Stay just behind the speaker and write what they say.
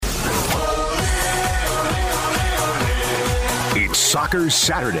Soccer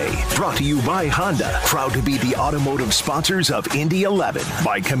Saturday, brought to you by Honda. Proud to be the automotive sponsors of Indy 11.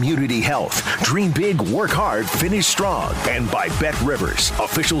 By Community Health. Dream big, work hard, finish strong. And by Bet Rivers,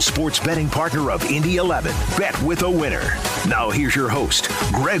 official sports betting partner of Indy 11. Bet with a winner. Now here's your host,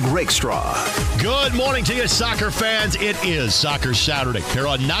 Greg Rakestraw. Good morning to you, soccer fans. It is Soccer Saturday here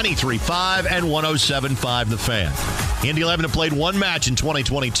on 93.5 and 107.5 The Fan. Indy 11 have played one match in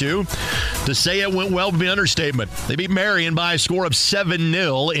 2022. To say it went well would be an understatement. They beat Marion by a score of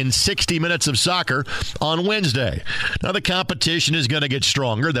 7-0 in 60 minutes of soccer on Wednesday. Now the competition is going to get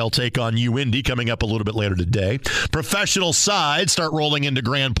stronger. They'll take on UIndy coming up a little bit later today. Professional sides start rolling into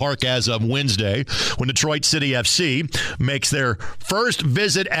Grand Park as of Wednesday when Detroit City FC makes their first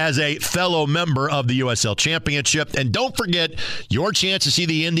visit as a fellow member of the USL Championship. And don't forget, your chance to see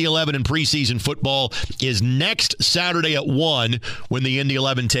the Indy 11 in preseason football is next Saturday at 1 when the Indy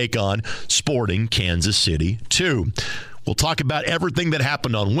 11 take on Sporting Kansas City 2. We'll talk about everything that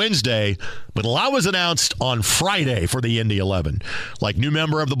happened on Wednesday, but a lot was announced on Friday for the Indy 11. Like new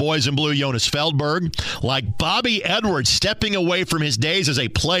member of the Boys in Blue, Jonas Feldberg. Like Bobby Edwards stepping away from his days as a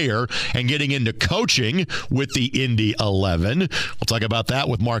player and getting into coaching with the Indy 11. We'll talk about that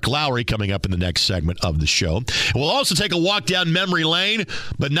with Mark Lowry coming up in the next segment of the show. We'll also take a walk down memory lane,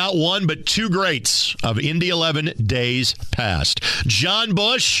 but not one, but two greats of Indy 11 days past. John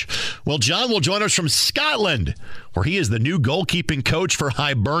Bush. Well, John will join us from Scotland, where he is the new goalkeeping coach for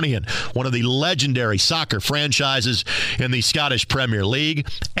Hibernian, one of the legendary soccer franchises in the Scottish Premier League.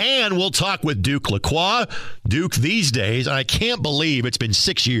 And we'll talk with Duke Lacroix. Duke these days, and I can't believe it's been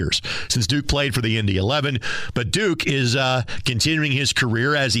 6 years since Duke played for the Indy 11, but Duke is continuing his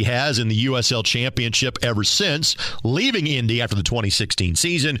career as he has in the USL Championship ever since, leaving Indy after the 2016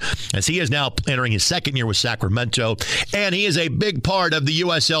 season, as he is now entering his second year with Sacramento. And he is a big part of the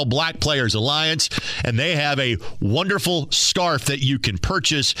USL Black Players Alliance, and they have a wonderful scarf that you can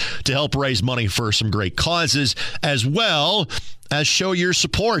purchase to help raise money for some great causes, as well as show your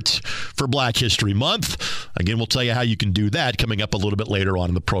support for Black History Month. Again, we'll tell you how you can do that coming up a little bit later on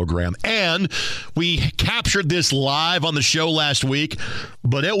in the program. And we captured this live on the show last week,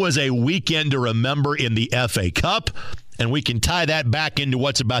 but it was a weekend to remember in the FA Cup. And we can tie that back into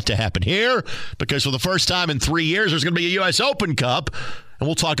what's about to happen here, because for the first time in 3 years, there's going to be a U.S. Open Cup. And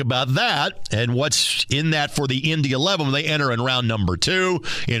we'll talk about that and what's in that for the Indy 11 when they enter in round number 2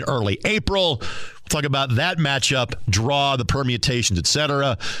 in early April. We'll talk about that matchup, draw, the permutations,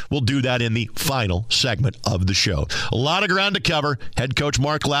 etc. We'll do that in the final segment of the show. A lot of ground to cover. Head coach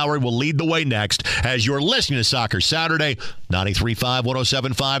Mark Lowry will lead the way next as you're listening to Soccer Saturday, 93.5,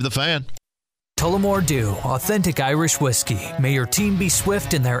 107.5 The Fan. Tullamore Dew, authentic Irish whiskey. May your team be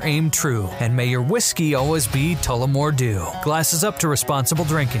swift and their aim true. And may your whiskey always be Tullamore Dew. Glasses up to responsible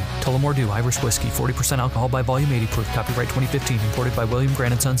drinking. Tullamore Dew, Irish whiskey, 40% alcohol by volume, 80 proof. Copyright 2015. Imported by William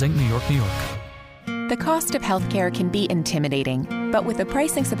Grant & Sons, Inc., New York, New York. The cost of healthcare can be intimidating, but with the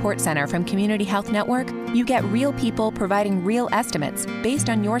Pricing Support Center from Community Health Network, you get real people providing real estimates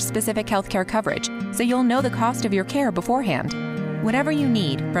based on your specific healthcare coverage, so you'll know the cost of your care beforehand. Whatever you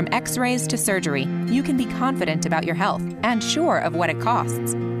need, from x-rays to surgery, you can be confident about your health and sure of what it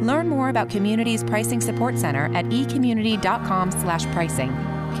costs. Learn more about Community's Pricing Support Center at ecommunity.com/pricing.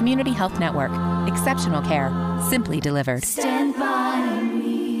 Community Health Network. Exceptional care. Simply delivered. Stand by me.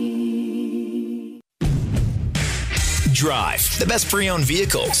 Drive, the best pre-owned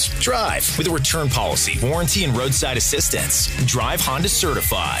vehicles. Drive with a return policy, warranty, and roadside assistance. Drive Honda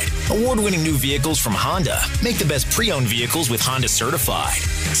Certified. Award-winning new vehicles from Honda. Make the best pre-owned vehicles with Honda Certified.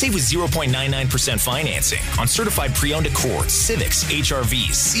 Save with 0.99% financing on certified pre-owned Accords, Civics,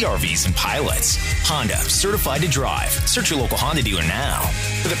 HRVs, CRVs, and Pilots. Honda, certified to drive. Search your local Honda dealer now.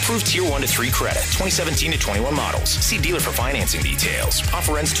 With approved Tier 1 to 3 credit, 2017 to 21 models. See dealer for financing details.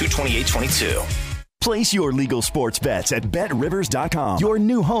 Offer ends 2/28/22. Place your legal sports bets at BetRivers.com, your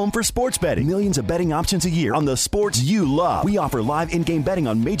new home for sports betting. Millions of betting options a year on the sports you love. We offer live in-game betting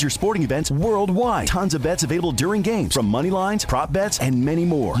on major sporting events worldwide. Tons of bets available during games, from money lines, prop bets, and many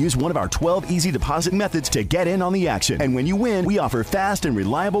more. Use one of our 12 easy deposit methods to get in on the action. And when you win, we offer fast and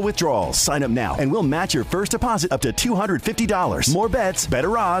reliable withdrawals. Sign up now, and we'll match your first deposit up to $250. More bets,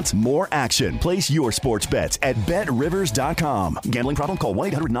 better odds, more action. Place your sports bets at BetRivers.com. Gambling problem? Call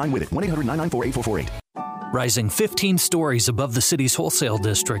 1-800-9-WITH-IT. 1-800-994-8448. Rising 15 stories above the city's wholesale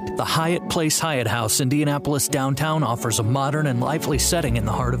district, the Hyatt Place Hyatt House Indianapolis downtown offers a modern and lively setting in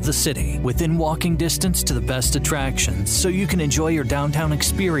the heart of the city, within walking distance to the best attractions, so you can enjoy your downtown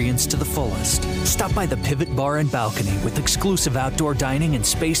experience to the fullest. Stop by the Pivot Bar and Balcony with exclusive outdoor dining and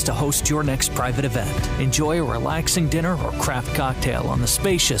space to host your next private event. Enjoy a relaxing dinner or craft cocktail on the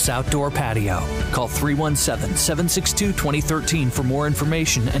spacious outdoor patio. Call 317-762-2013 for more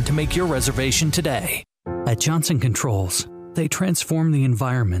information and to make your reservation today. At Johnson Controls, they transform the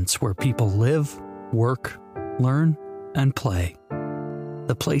environments where people live, work, learn, and play.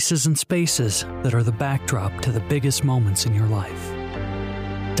 The places and spaces that are the backdrop to the biggest moments in your life.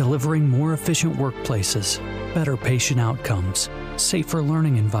 Delivering more efficient workplaces, better patient outcomes, safer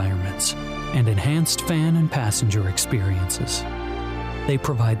learning environments, and enhanced fan and passenger experiences. They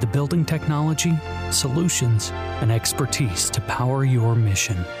provide the building technology, solutions, and expertise to power your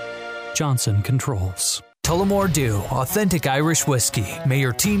mission. Johnson Controls. Tullamore Dew, authentic Irish whiskey. May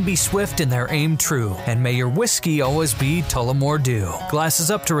your team be swift and their aim true. And may your whiskey always be Tullamore Dew. Glasses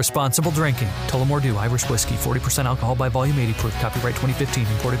up to responsible drinking. Tullamore Dew, Irish whiskey, 40% alcohol by volume, 80 proof. Copyright 2015.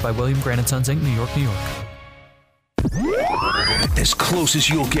 Imported by William Grant & Sons, Inc., New York, New York. As close as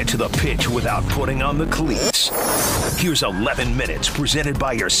you'll get to the pitch without putting on the cleats. Here's 11 Minutes, presented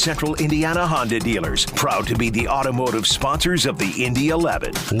by your Central Indiana Honda dealers. Proud to be the automotive sponsors of the Indy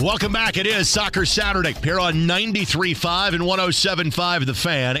 11. Welcome back. It is Soccer Saturday here on 93.5 and 107.5 The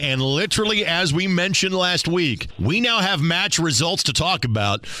Fan. And literally, as we mentioned last week, we now have match results to talk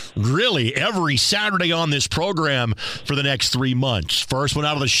about really every Saturday on this program for the next 3 months. First one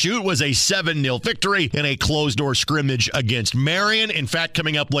out of the chute was a 7-0 victory in a closed-door scrimmage against Marion. In fact,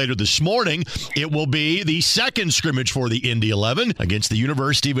 coming up later this morning, it will be the second scrimmage for the Indy 11 against the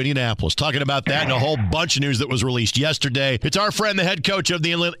University of Indianapolis. Talking about that and a whole bunch of news that was released yesterday. It's our friend, the head coach of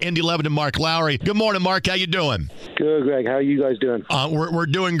the Indy 11, Mark Lowry. Good morning, Mark. How you doing? Good, Greg. How are you guys doing? We're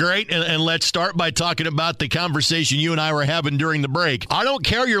doing great, and let's start by talking about the conversation you and I were having during the break. I don't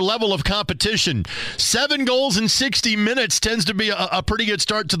care your level of competition. 7 goals in 60 minutes tends to be a pretty good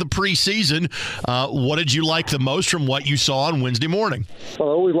start to the preseason. What did you like the most from what you saw on Wednesday morning? Well,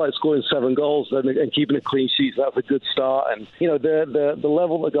 I always like scoring 7 goals and keeping a clean sheet. That's a good start. And, you know, the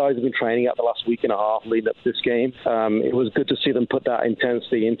level the guys have been training at the last week and a half leading up to this game, it was good to see them put that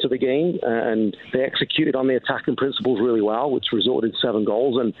intensity into the game. And they executed on the attacking principles really well, which resulted in 7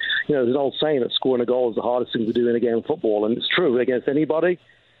 goals. And, you know, there's an old saying that scoring a goal is the hardest thing to do in a game of football. And it's true against anybody.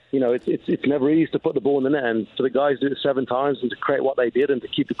 You know, it's never easy to put the ball in the net, and for the guys to do it 7 times and to create what they did and to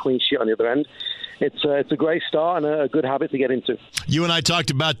keep a clean sheet on the other end, it's a great start and a good habit to get into. You and I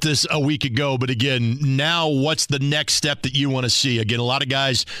talked about this a week ago, but again, now what's the next step that you want to see? Again, a lot of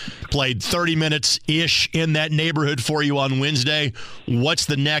guys played 30 minutes-ish in that neighborhood for you on Wednesday. What's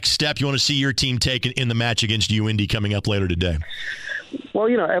the next step you want to see your team take in the match against UIndy coming up later today? Well,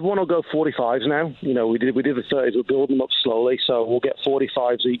 you know, everyone will go 45s now. You know, we did the 30s. We're building them up slowly, so we'll get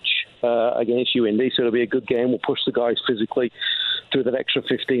 45s each against UIndy. So it'll be a good game. We'll push the guys physically through that extra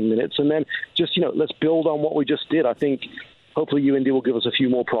 15 minutes, and then just, you know, let's build on what we just did. I think hopefully UIndy will give us a few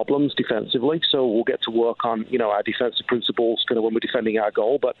more problems defensively, so we'll get to work on, you know, our defensive principles kind of when we're defending our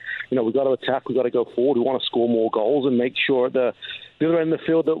goal. But, you know, we've got to attack, we've got to go forward, we want to score more goals and make sure at the other end of the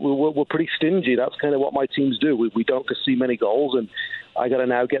field that we're pretty stingy. That's kind of what my teams do. We don't concede many goals, and I got to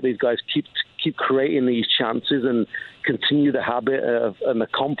now get these guys keep creating these chances and continue the habit and the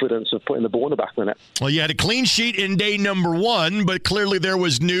confidence of putting the ball in the back of the net. Well, you had a clean sheet in day number 1, but clearly there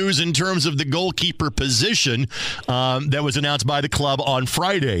was news in terms of the goalkeeper position that was announced by the club on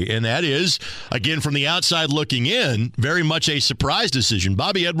Friday, and that is, again, from the outside looking in, very much a surprise decision.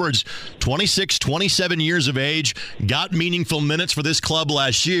 Bobby Edwards, 26, 27 years of age, got meaningful minutes for this club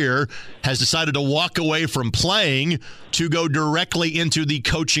last year, has decided to walk away from playing to go directly into the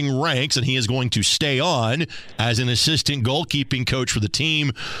coaching ranks, and he is going to stay on as an assistant goalkeeping coach for the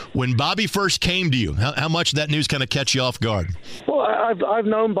team. When Bobby first came to you, how much did that news kind of catch you off guard? Well, I've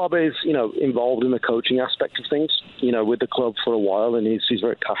known Bobby's, you know, involved in the coaching aspect of things, you know, with the club for a while, and he's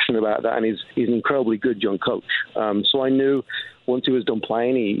very passionate about that, and he's an incredibly good young coach. So I knew once he was done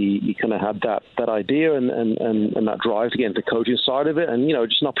playing, he kind of had that idea and that drive to get into the coaching side of it, and, you know,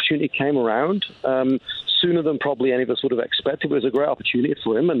 just an opportunity came around sooner than probably any of us would have expected. It was a great opportunity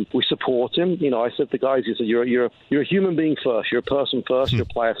for him, and we support him. You know, I said to the guys, he said, you're a human being first, you're a person first, you're a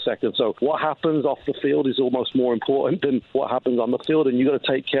player second. So what happens off the field is almost more important than what happens on the field, and you got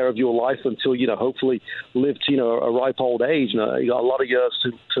to take care of your life until, you know, hopefully live to, you know, a ripe old age. You know, you got a lot of years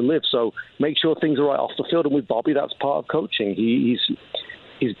to live, so make sure things are right off the field. And with Bobby, that's part of coaching. He's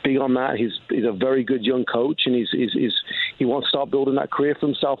big on that. He's a very good young coach, and he's he wants to start building that career for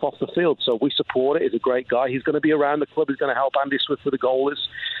himself off the field. So we support it. He's a great guy. He's going to be around the club. He's going to help Andy Swift with the goalies,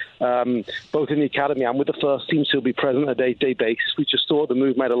 both in the academy and with the first team. So he'll be present on a day-to-day basis. We just thought the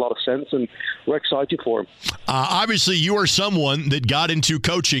move made a lot of sense, and we're excited for him. Obviously, you are someone that got into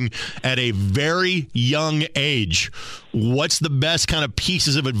coaching at a very young age. What's the best kind of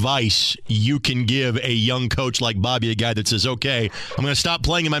pieces of advice you can give a young coach like Bobby, a guy that says, okay, I'm going to stop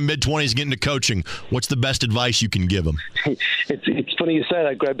playing in my mid-20s and get into coaching? What's the best advice you can give him? It's funny you say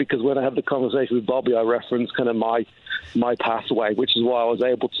that, Greg, because when I had the conversation with Bobby, I referenced kind of my pathway, which is why I was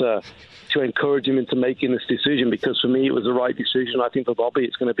able to encourage him into making this decision, because for me it was the right decision. I think for Bobby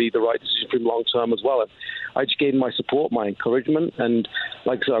it's going to be the right decision for him long term as well. And I just gave him my support, my encouragement, and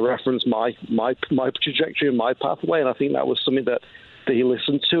like I said, I referenced my trajectory and my pathway, and I think that was something that he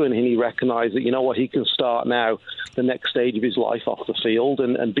listened to, and he recognized that, you know what, he can start now the next stage of his life off the field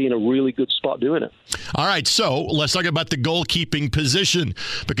and be in a really good spot doing it. All right, so let's talk about the goalkeeping position,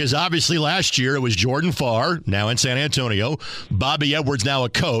 because obviously last year it was Jordan Farr, now in San Antonio, Bobby Edwards, now a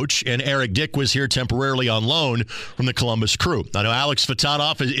coach, and Eric Dick was here temporarily on loan from the Columbus Crew. I know Alex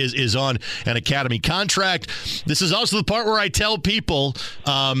Fatanoff is on an academy contract. This is also the part where I tell people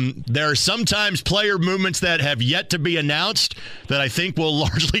there are sometimes player movements that have yet to be announced that I think will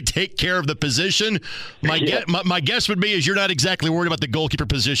largely take care of the position. My guess would be is you're not exactly worried about the goalkeeper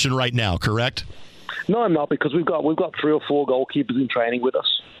position right now, correct? No, I'm not, because we've got 3 or 4 goalkeepers in training with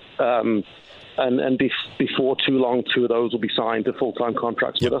us, and before too long, 2 of those will be signed to full-time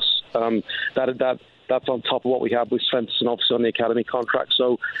contracts with us. That's on top of what we have with Svensson, obviously, on the academy contract.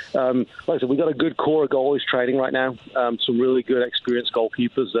 So, like I said, we've got a good core of goalies training right now, some really good, experienced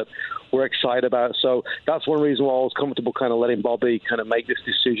goalkeepers that we're excited about. So that's one reason why I was comfortable kind of letting Bobby kind of make this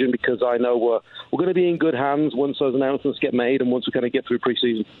decision, because I know we're going to be in good hands once those announcements get made and once we kind of get through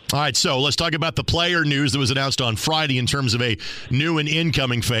preseason. All right, so let's talk about the player news that was announced on Friday in terms of a new and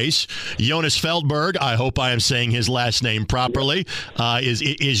incoming face. Jonas Feldberg, I hope I am saying his last name properly,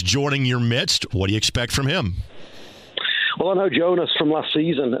 is joining your midst. What do you expect from him? Well, I know Jonas from last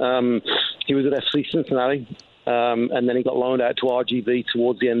season. He was at FC Cincinnati. And then he got loaned out to RGV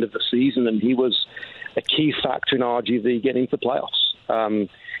towards the end of the season, and he was a key factor in RGV getting into the playoffs.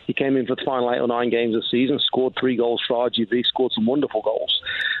 He came in for the final 8 or 9 games of the season, scored 3 goals for RGV, scored some wonderful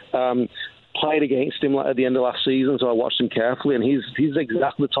goals. Played against him at the end of last season, so I watched him carefully, and he's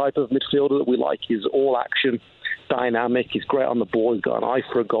exactly the type of midfielder that we like. He's all action, dynamic, he's great on the ball, he's got an eye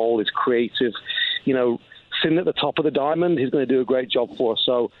for a goal, he's creative. You know, sitting at the top of the diamond, he's going to do a great job for us.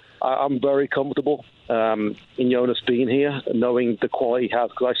 So I'm very comfortable in Jonas being here, knowing the quality he has,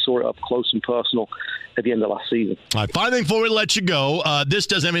 because I saw it up close and personal at the end of last season. All right, final thing before we let you go, this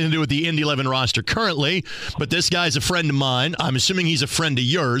doesn't have anything to do with the Indy 11 roster currently, but this guy's a friend of mine. I'm assuming he's a friend of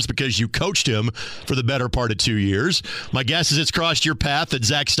yours because you coached him for the better part of 2 years. My guess is it's crossed your path that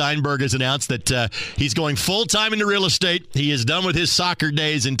Zach Steinberg has announced that he's going full-time into real estate. He is done with his soccer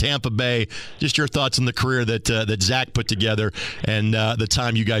days in Tampa Bay. Just your thoughts on the career that Zach put together and the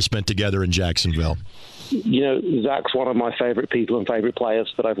time you guys spent together in Jacksonville. You know, Zach's one of my favorite people and favorite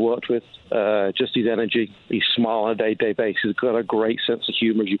players that I've worked with. Just his energy, his smile on a day-to-day basis. He's got a great sense of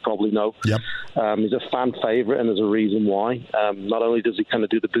humor, as you probably know. Yep. He's a fan favorite, and there's a reason why. Not only does he kind of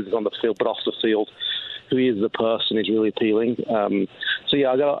do the business on the field, but off the field, who he is as a person is really appealing. So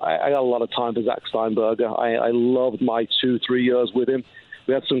yeah, I got a lot of time for Zach Steinberger. I loved my 2-3 years with him.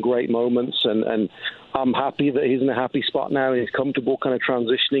 We had some great moments, and I'm happy that he's in a happy spot now, and he's comfortable kind of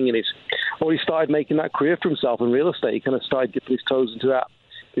transitioning, and he's already started making that career for himself in real estate. He kind of started dipping his toes into that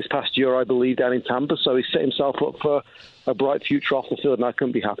this past year, I believe, down in Tampa. So he's set himself up for a bright future off the field, and I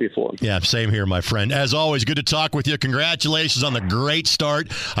couldn't be happier for him. Yeah, same here, my friend. As always, good to talk with you. Congratulations on the great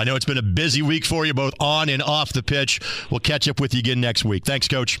start. I know it's been a busy week for you, both on and off the pitch. We'll catch up with you again next week. Thanks,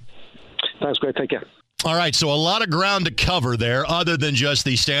 Coach. Thanks, Greg. Take care. All right, so a lot of ground to cover there other than just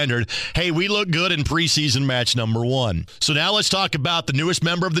the standard, hey, we look good in preseason match number 1. So now let's talk about the newest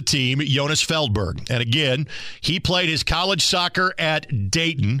member of the team, Jonas Feldberg. And again, he played his college soccer at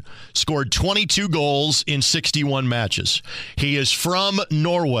Dayton, scored 22 goals in 61 matches. He is from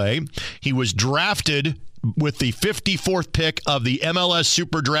Norway. He was drafted with the 54th pick of the MLS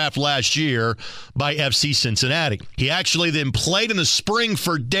Super Draft last year by FC Cincinnati. He actually then played in the spring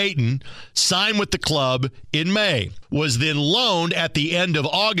for Dayton, signed with the club in May, was then loaned at the end of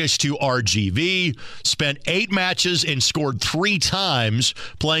August to RGV, spent 8 matches and scored 3 times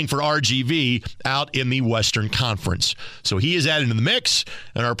playing for RGV out in the Western Conference. So he is added in the mix,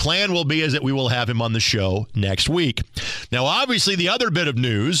 and our plan will be is that we will have him on the show next week. Now, obviously, the other bit of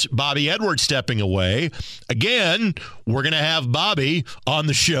news, Bobby Edwards stepping away. again, we're going to have Bobby on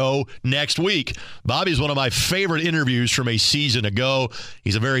the show next week. Bobby is one of my favorite interviews from a season ago.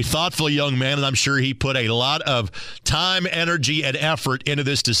 He's a very thoughtful young man, and I'm sure he put a lot of time, energy, and effort into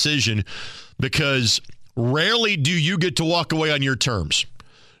this decision because rarely do you get to walk away on your terms.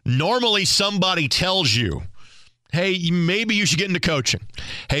 Normally, somebody tells you, hey, maybe you should get into coaching.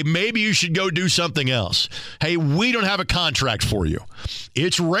 Hey, maybe you should go do something else. Hey, we don't have a contract for you.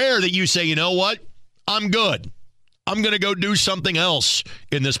 It's rare that you say, you know what? I'm good. I'm going to go do something else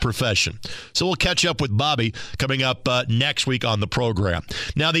in this profession. So we'll catch up with Bobby coming up next week on the program.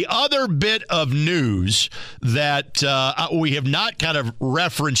 Now, the other bit of news that we have not kind of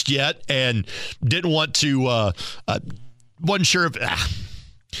referenced yet and didn't want to, wasn't sure if...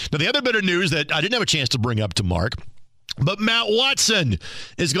 Now, the other bit of news that I didn't have a chance to bring up to Mark, but Matt Watson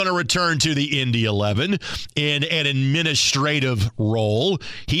is going to return to the Indy 11 in an administrative role.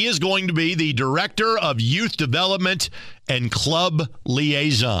 He is going to be the Director of Youth Development and Club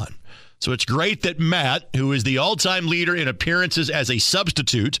Liaison. So it's great that Matt, who is the all-time leader in appearances as a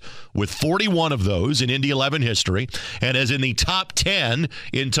substitute with 41 of those in Indy 11 history and is in the top 10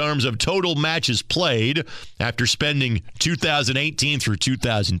 in terms of total matches played after spending 2018 through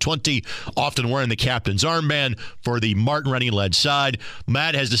 2020, often wearing the captain's armband for the Martin Rennie-led side.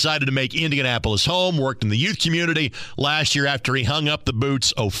 Matt has decided to make Indianapolis home, worked in the youth community last year after he hung up the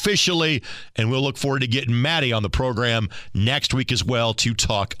boots officially, and we'll look forward to getting Matty on the program next week as well to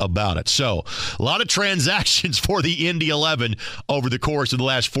talk about it. So, a lot of transactions for the Indy 11 over the course of the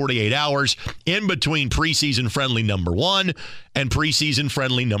last 48 hours in between preseason friendly number 1 and preseason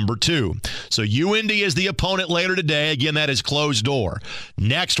friendly number 2. So, UIndy is the opponent later today. Again, that is closed door.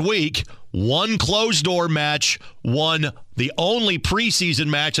 Next week, one closed door match, the only preseason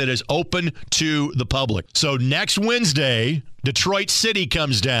match that is open to the public. So next Wednesday, Detroit City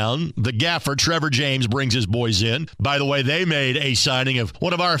comes down. The gaffer, Trevor James, brings his boys in. By the way, they made a signing of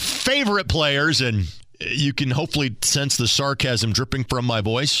one of our favorite players, and you can hopefully sense the sarcasm dripping from my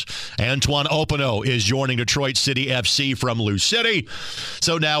voice. Antoine Openo is joining Detroit City FC from Lou City.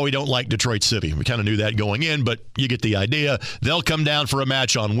 So now we don't like Detroit City. We kind of knew that going in, but you get the idea. They'll come down for a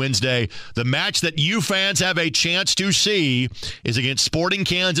match on Wednesday. The match that you fans have a chance to see is against Sporting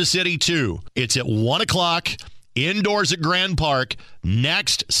Kansas City 2. It's at 1 o'clock indoors at Grand Park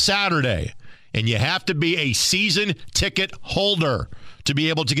next Saturday. And you have to be a season ticket holder to be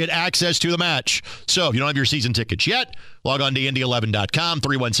able to get access to the match. So if you don't have your season tickets yet, log on to Indy11.com,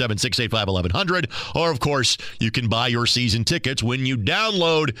 317-685-1100. Or, of course, you can buy your season tickets when you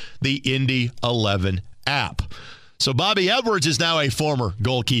download the Indy 11 app. So Bobby Edwards is now a former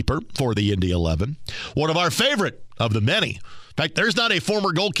goalkeeper for the Indy 11. One of our favorite of the many. In fact, there's not a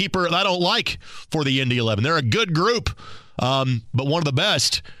former goalkeeper that I don't like for the Indy 11. They're a good group, but one of the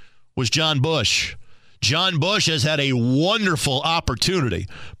best was John Bush. John Bush has had a wonderful opportunity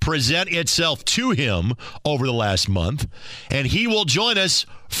present itself to him over the last month, and he will join us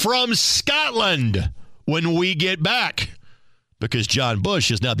from Scotland when we get back because John Bush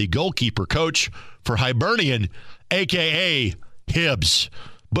is now the goalkeeper coach for Hibernian, a.k.a. Hibs.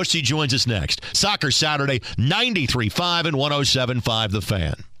 Bushy joins us next. Soccer Saturday, 93.5 and 107.5 The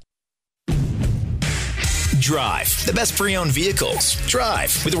Fan. Drive, the best pre-owned vehicles.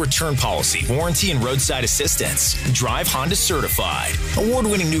 Drive with a return policy, warranty, and roadside assistance. Drive Honda Certified.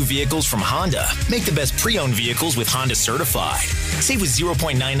 Award-winning new vehicles from Honda. Make the best pre-owned vehicles with Honda Certified. Save with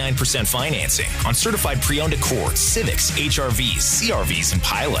 0.99% financing on certified pre-owned Accords, Civics, HRVs, CRVs, and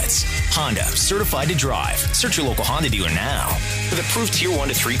Pilots. Honda, certified to drive. Search your local Honda dealer now. With approved Tier 1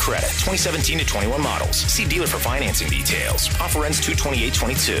 to 3 credit, 2017 to 21 models. See dealer for financing details. Offer ends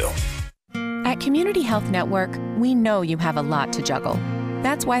 2/28/22. At Community Health Network, we know you have a lot to juggle.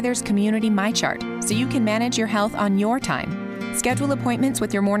 That's why there's Community MyChart, so you can manage your health on your time. Schedule appointments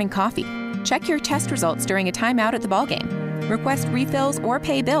with your morning coffee. Check your test results during a timeout at the ballgame. Request refills or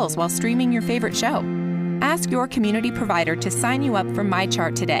pay bills while streaming your favorite show. Ask your community provider to sign you up for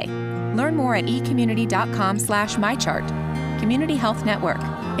MyChart today. Learn more at eCommunity.com/MyChart. Community Health Network.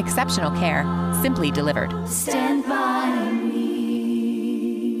 Exceptional care, simply delivered. Stand by me.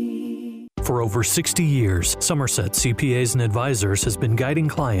 For over 60 years, Somerset CPAs and Advisors has been guiding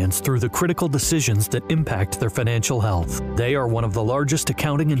clients through the critical decisions that impact their financial health. They are one of the largest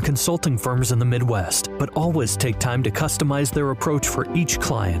accounting and consulting firms in the Midwest, but always take time to customize their approach for each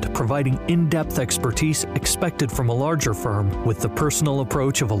client, providing in-depth expertise expected from a larger firm with the personal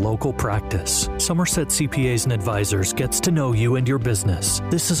approach of a local practice. Somerset CPAs and Advisors gets to know you and your business.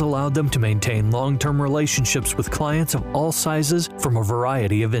 This has allowed them to maintain long-term relationships with clients of all sizes from a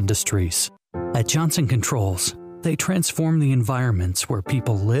variety of industries. At Johnson Controls, they transform the environments where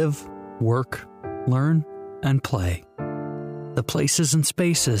people live, work, learn, and play. The places and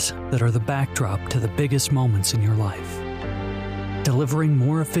spaces that are the backdrop to the biggest moments in your life. Delivering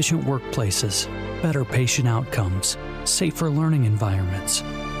more efficient workplaces, better patient outcomes, safer learning environments,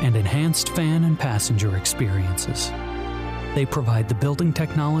 and enhanced fan and passenger experiences. They provide the building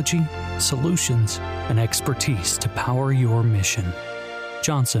technology, solutions, and expertise to power your mission.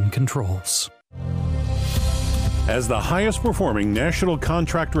 Johnson Controls. As the highest performing national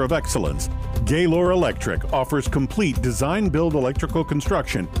contractor of excellence, Gaylor Electric offers complete design-build electrical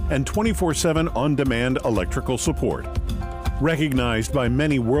construction and 24/7 on-demand electrical support. Recognized by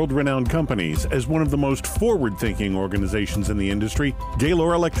many world-renowned companies as one of the most forward-thinking organizations in the industry,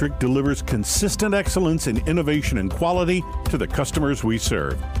 Gaylor Electric delivers consistent excellence in innovation and quality to the customers we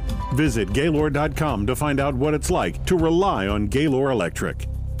serve. Visit Gaylor.com to find out what it's like to rely on Gaylor Electric.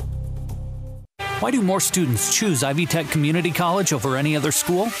 Why do more students choose Ivy Tech Community College over any other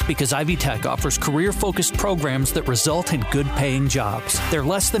school? Because Ivy Tech offers career-focused programs that result in good-paying jobs. Their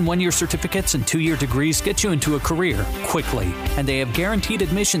less than one-year certificates and 2-year degrees get you into a career quickly. And they have guaranteed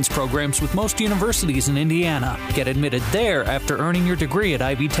admissions programs with most universities in Indiana. Get admitted there after earning your degree at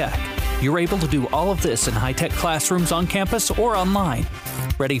Ivy Tech. You're able to do all of this in high-tech classrooms on campus or online.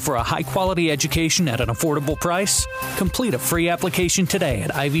 Ready for a high-quality education at an affordable price? Complete a free application today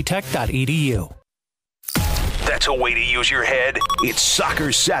at ivytech.edu. That's a way to use your head. It's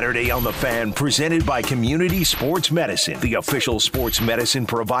Soccer Saturday on The Fan, presented by Community Sports Medicine, the official sports medicine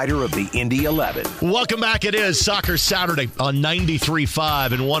provider of the Indy 11. Welcome back. It is Soccer Saturday on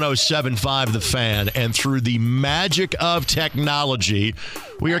 93.5 and 107.5 The Fan. And through the magic of technology,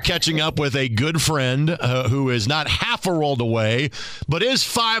 we are catching up with a good friend who is not half a world away, but is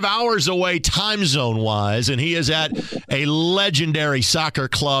 5 hours away time zone-wise, and he is at a legendary soccer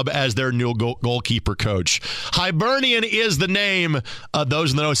club as their new goalkeeper coach. Hibernian is the name.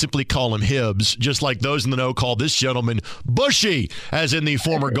 Those in the know simply call him Hibbs, just like those in the know call this gentleman Bushy, as in the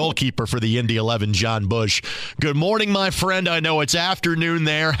former goalkeeper for the Indy 11, John Bush. Good morning, my friend. I know it's afternoon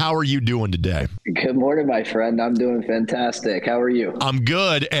there. How are you doing today? Good morning, my friend. I'm doing fantastic. How are you? I'm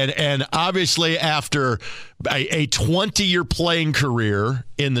good. And obviously after a 20-year playing career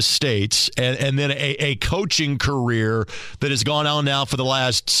in the States and then a coaching career that has gone on now for the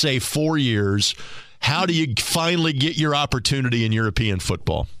last, say, 4 years, how do you finally get your opportunity in European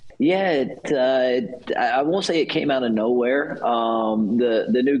football? Yeah, I won't say it came out of nowhere.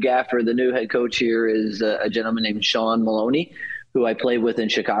 The new gaffer, the new head coach here is a gentleman named Sean Maloney, who I played with in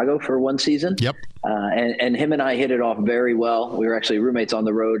Chicago for one season. Yep. And him and I hit it off very well. We were actually roommates on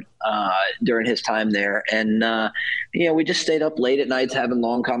the road during his time there. And, we just stayed up late at nights having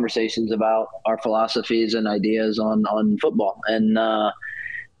long conversations about our philosophies and ideas on football. And,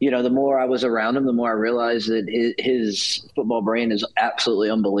 the more I was around him, the more I realized that his football brain is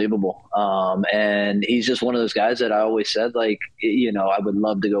absolutely unbelievable. And he's just one of those guys that I always said, I would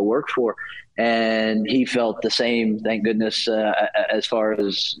love to go work for. And he felt the same, thank goodness, as far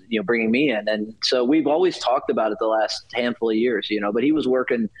as, bringing me in. And so we've always talked about it the last handful of years, but he was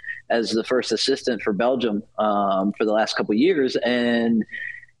working as the first assistant for Belgium for the last couple of years. And,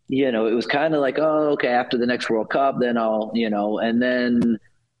 it was kind of like, oh, okay, after the next World Cup, then I'll, and then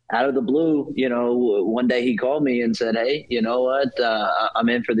out of the blue, one day he called me and said, hey, you know what, I'm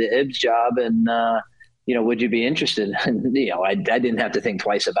in for the Ibs job. And, would you be interested? And, I didn't have to think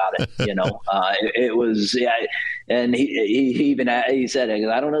twice about it. It was, yeah. And he said,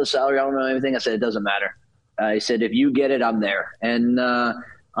 I don't know the salary. I don't know anything. I said, it doesn't matter. I said, if you get it, I'm there. And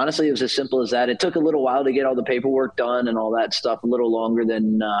honestly, it was as simple as that. It took a little while to get all the paperwork done and all that stuff, a little longer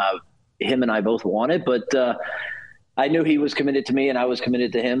than him and I both wanted. But I knew he was committed to me and I was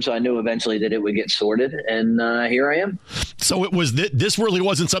committed to him. So I knew eventually that it would get sorted. And here I am. So it was this really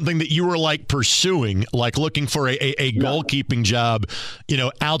wasn't something that you were pursuing, looking for a goalkeeping job,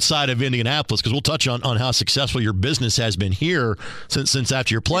 outside of Indianapolis, because we'll touch on how successful your business has been here since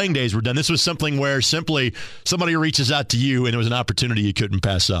after your playing days were done. This was something where simply somebody reaches out to you and it was an opportunity you couldn't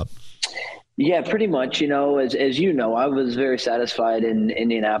pass up. Yeah, pretty much. As you know, I was very satisfied in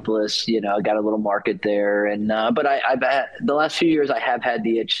Indianapolis. I got a little market there, and but I've had the last few years I have had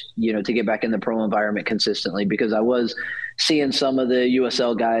the itch, to get back in the pro environment consistently, because I was seeing some of the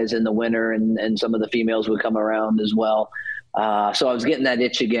USL guys in the winter, and some of the females would come around as well. So I was getting that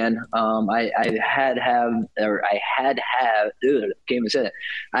itch again. I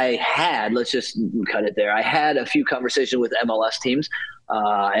let's just cut it there. I had a few conversations with MLS teams,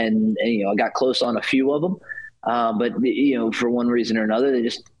 and I got close on a few of them. But for one reason or another, they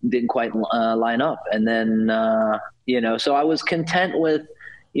just didn't quite line up. And then, so I was content with,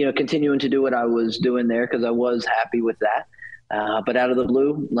 continuing to do what I was doing there, because I was happy with that. But out of the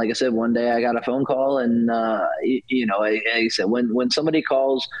blue, like I said, one day I got a phone call, and like I said, when somebody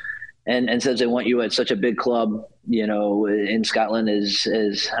calls and says they want you at such a big club, in Scotland as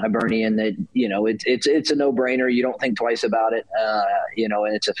Hibernian, that it's a no-brainer. You don't think twice about it,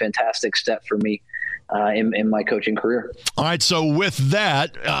 and it's a fantastic step for me in my coaching career. All right, so with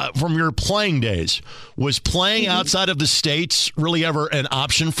that, from your playing days, was playing outside of the States really ever an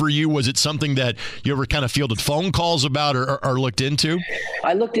option for you? Was it something that you ever kind of fielded phone calls about or looked into?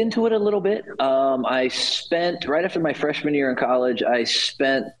 I looked into it a little bit. I spent, right after my freshman year in college, I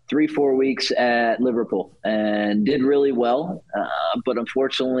spent 3-4 weeks at Liverpool and did really well. But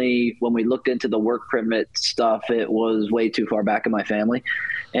unfortunately, when we looked into the work permit stuff, it was way too far back in my family.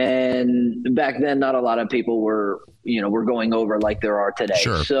 And back then, not a lot of people were going over like there are today.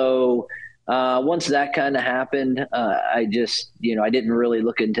 Sure. So once that kind of happened, I just, I didn't really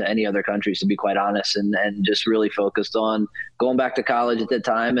look into any other countries, to be quite honest, and just really focused on going back to college at the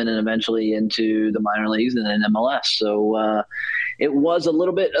time and then eventually into the minor leagues and then MLS. So it was a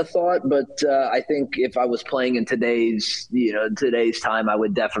little bit a thought, but I think if I was playing in today's time, I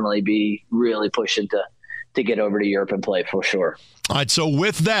would definitely be really pushing to get over to Europe and play for sure. All right, so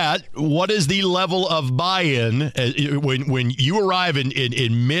with that, what is the level of buy-in when you arrive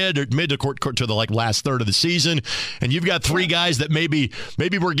in mid to the last third of the season, and you've got three guys that maybe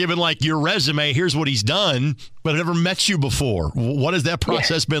we're given like your resume, here's what he's done, but never met you before. What has that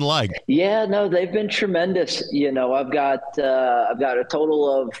process been like? Yeah, no, they've been tremendous. I've got a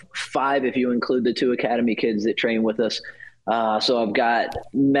total of 5 if you include the 2 academy kids that train with us. So I've got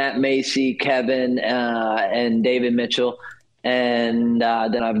Matt Macy, Kevin, and David Mitchell. And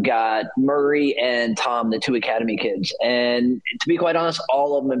then I've got Murray and Tom, the 2 academy kids. And to be quite honest,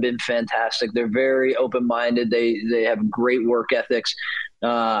 all of them have been fantastic. They're very open-minded. They have great work ethics.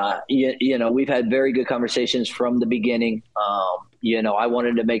 We've had very good conversations from the beginning. I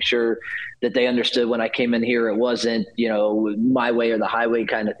wanted to make sure that they understood when I came in here, it wasn't, my way or the highway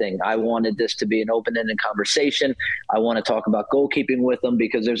kind of thing. I wanted this to be an open-ended conversation. I want to talk about goalkeeping with them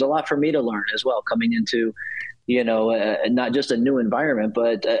because there's a lot for me to learn as well coming into, not just a new environment,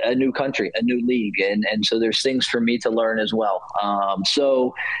 but a new country, a new league. And so there's things for me to learn as well.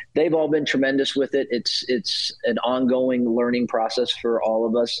 So they've all been tremendous with it. It's an ongoing learning process for all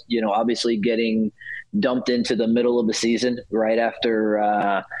of us, obviously getting dumped into the middle of the season right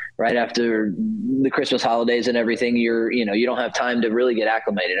after the Christmas holidays and everything. You don't have time to really get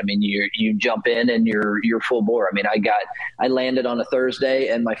acclimated. I mean, you jump in and you're full bore. I mean, I landed on a Thursday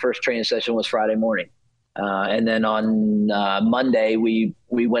and my first training session was Friday morning. And then on Monday we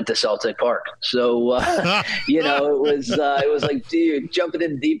went to Celtic Park. So it was like, dude, jumping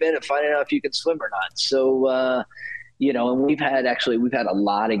in the deep end and finding out if you can swim or not. So and we've had a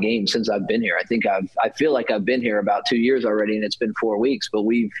lot of games since I've been here. I think I feel like I've been here about 2 years already, and it's been 4 weeks. But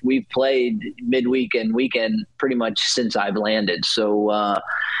we've played midweek and weekend pretty much since I've landed. So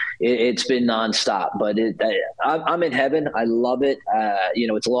it's been nonstop. But I'm in heaven. I love it.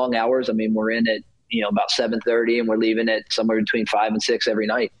 It's long hours. I mean, we're in at about 7:30, and we're leaving at somewhere between 5 and 6 every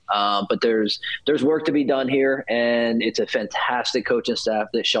night. But there's work to be done here, and it's a fantastic coaching staff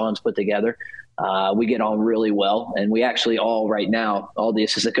that Sean's put together. We get on really well, and we actually all the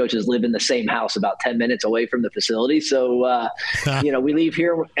assistant coaches live in the same house about 10 minutes away from the facility. So, we leave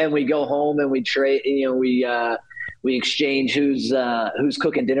here and we go home and we trade, we exchange who's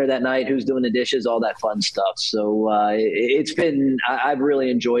cooking dinner that night, who's doing the dishes, all that fun stuff. So I've really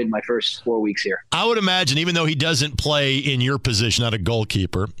enjoyed my first 4 weeks here. I would imagine, even though he doesn't play in your position, not a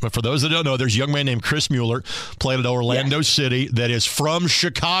goalkeeper, but for those that don't know, there's a young man named Chris Mueller, played at Orlando City, that is from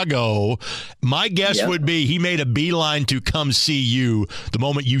Chicago. My guess would be he made a beeline to come see you the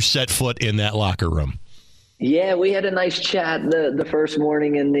moment you set foot in that locker room. Yeah, we had a nice chat the first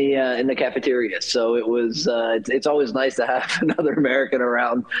morning in the cafeteria. So it was it's always nice to have another American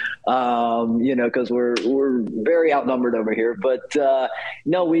around, because we're very outnumbered over here. But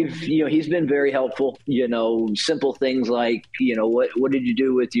no, he's been very helpful. Simple things like what did you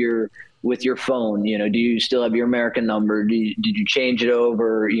do with your phone? Do you still have your American number? Did you change it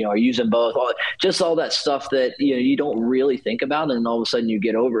over? Are you using both? Just all that stuff that you don't really think about, and all of a sudden you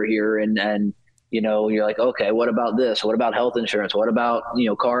get over here and you're like, okay, what about this? What about health insurance? What about,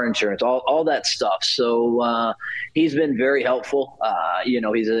 car insurance? All that stuff. So he's been very helpful.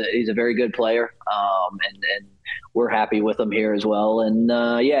 He's a very good player. And we're happy with him here as well. And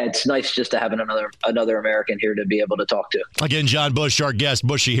it's nice just to have another American here to be able to talk to. Again, John Bush, our guest,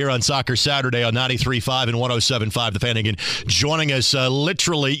 Bushy, here on Soccer Saturday on 93.5 and 107.5 The Fan. Again, joining us.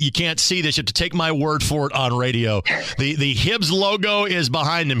 Literally, you can't see this. You have to take my word for it on radio. The Hibs logo is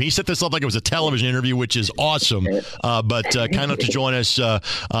behind him. He set this up like it was a television interview, which is awesome. But kind enough to join us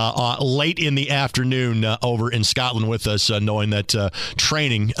late in the afternoon over in Scotland with us, knowing that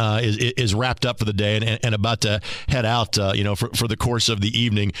training is wrapped up for the day and about to head out, for the course of the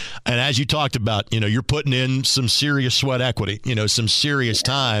evening. And as you talked about, you're putting in some serious sweat equity, some serious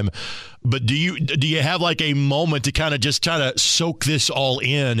time. But do you have like a moment to kind of just try to soak this all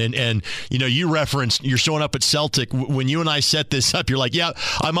in? And you referenced you're showing up at Celtic. When you and I set this up, you're like, yeah,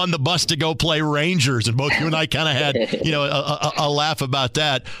 I'm on the bus to go play Rangers. And both you and I kind of had, a laugh about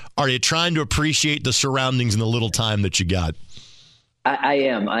that. Are you trying to appreciate the surroundings and the little time that you got? I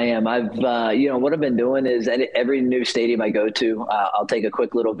am. I've, what I've been doing is at every new stadium I go to, I'll take a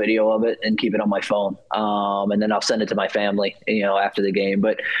quick little video of it and keep it on my phone. And then I'll send it to my family, after the game.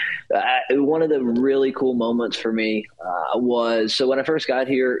 But one of the really cool moments for me was, so when I first got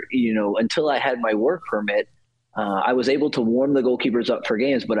here, until I had my work permit, I was able to warm the goalkeepers up for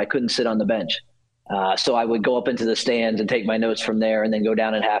games, but I couldn't sit on the bench. So I would go up into the stands and take my notes from there and then go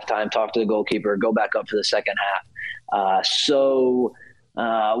down at halftime, talk to the goalkeeper, go back up for the second half.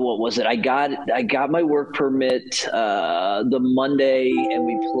 What was it? I got my work permit the Monday, and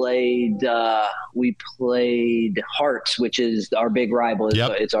we played Hearts, which is our big rival.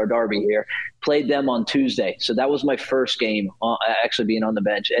 Yep. It's our derby here. Played them on Tuesday. So that was my first game actually being on the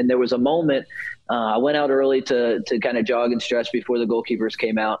bench. And there was a moment I went out early to kind of jog and stretch before the goalkeepers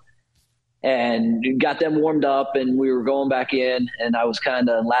came out. And got them warmed up, and we were going back in, and I was kind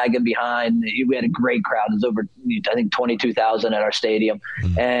of lagging behind. We had a great crowd. It was over, I think, 22,000 at our stadium.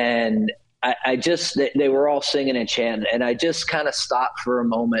 Mm-hmm. And they were all singing and chanting, and I just kind of stopped for a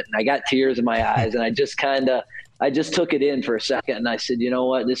moment, and I got tears in my eyes, and I just took it in for a second, and I said, you know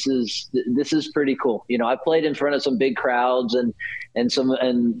what, this is pretty cool. I played in front of some big crowds and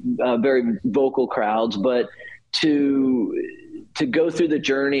very vocal crowds, but to go through the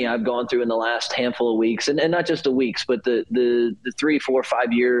journey I've gone through in the last handful of weeks, and not just the weeks, but the 3, 4,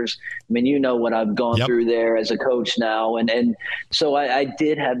 5 years. I mean, what I've gone Yep. through there as a coach now. And so I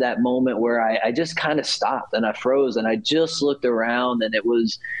did have that moment where I just kind of stopped and I froze and I just looked around, and it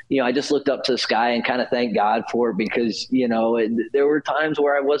was, I just looked up to the sky and kind of thanked God for it, because, there were times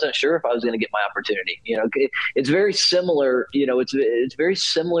where I wasn't sure if I was going to get my opportunity. It's very similar, it's very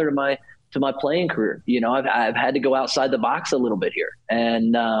similar to my playing career. I've had to go outside the box a little bit here.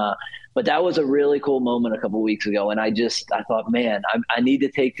 And, but that was a really cool moment a couple of weeks ago. And I thought, man, I need to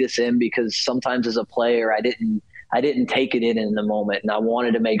take this in, because sometimes as a player, I didn't take it in the moment, and I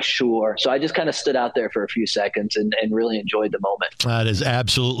wanted to make sure. So I just kind of stood out there for a few seconds and really enjoyed the moment. That is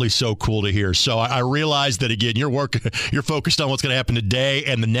absolutely so cool to hear. So I realize that, again, you're focused on what's going to happen today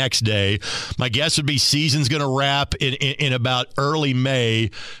and the next day. My guess would be season's going to wrap in about early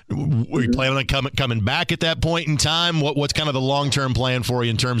May. Are you planning on coming back at that point in time? What's kind of the long-term plan for you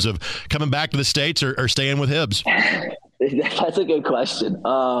in terms of coming back to the States or staying with Hibs? That's a good question.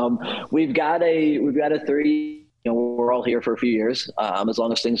 We've got a 3. We're all here for a few years, as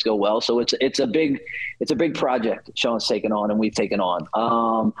long as things go well. So it's a big project Sean's taken on and we've taken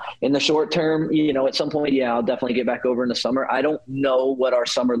on. In the short term, at some point, I'll definitely get back over in the summer. I don't know what our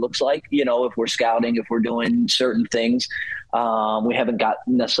summer looks like. If we're scouting, if we're doing certain things, we haven't got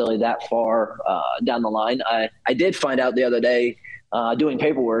necessarily that far down the line. I did find out the other day, doing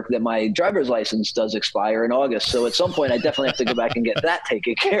paperwork, that my driver's license does expire in August. So at some point I definitely have to go back and get that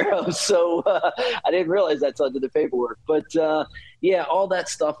taken care of. So I didn't realize that's under the paperwork, but all that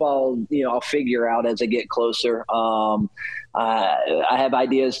stuff I'll figure out as I get closer. I have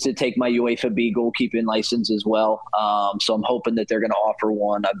ideas to take my UEFA B goalkeeping license as well. So I'm hoping that they're going to offer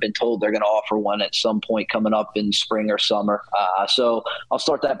one. I've been told they're going to offer one at some point coming up in spring or summer. So I'll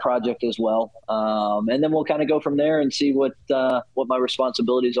start that project as well. And then we'll kind of go from there and see what my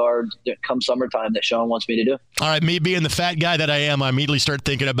responsibilities are come summertime that Sean wants me to do. All right. Me being the fat guy that I am, I immediately start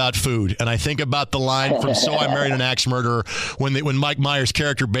thinking about food. And I think about the line from So I Married an Axe Murderer when Mike Myers'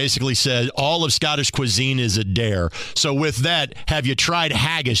 character basically said, all of Scottish cuisine is a dare. So with that, have you tried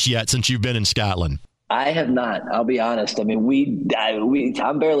haggis yet since you've been in Scotland? I have not. I'll be honest. I mean,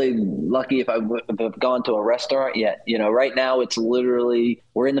 I'm barely lucky if I've gone to a restaurant yet. Right now it's literally,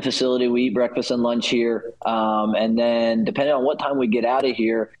 we're in the facility, we eat breakfast and lunch here. And then depending on what time we get out of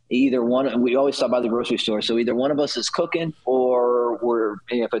here, we always stop by the grocery store. So either one of us is cooking or or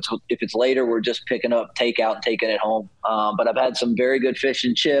if it's later, we're just picking up takeout and taking it home. But I've had some very good fish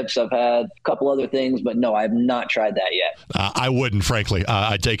and chips. I've had a couple other things, but no, I have not tried that yet. I wouldn't, frankly.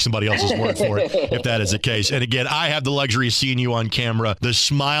 I'd take somebody else's word for it if that is the case. And again, I have the luxury of seeing you on camera. The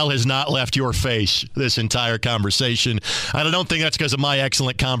smile has not left your face this entire conversation. I don't think that's because of my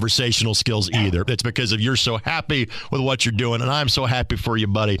excellent conversational skills either. It's because of you're so happy with what you're doing, and I'm so happy for you,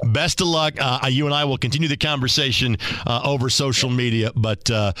 buddy. Best of luck. You and I will continue the conversation over social media, but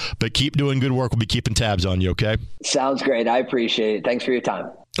keep doing good work. We'll be keeping tabs on you, okay? Sounds great. I appreciate it. Thanks for your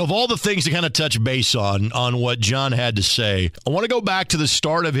time. Of all the things to kind of touch base on what John had to say, I want to go back to the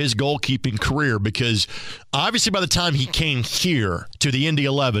start of his goalkeeping career, because obviously by the time he came here to the Indy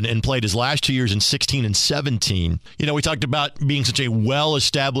 11 and played his last 2 years in 16 and 17, we talked about being such a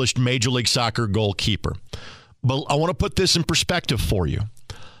well-established Major League Soccer goalkeeper. But I want to put this in perspective for you.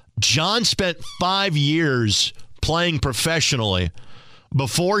 John spent 5 years playing professionally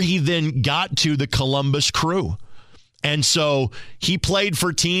before he then got to the Columbus Crew. And so he played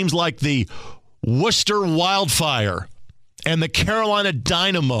for teams like the Worcester Wildfire and the Carolina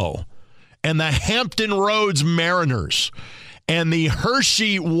Dynamo and the Hampton Roads Mariners and the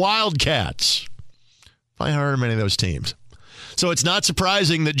Hershey Wildcats. If I heard many of those teams. So it's not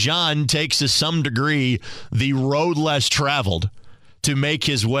surprising that John takes to some degree the road less traveled to make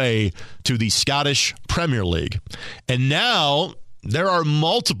his way to the Scottish Premier League. And now there are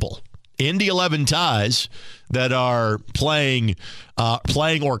multiple Indy 11 ties that are playing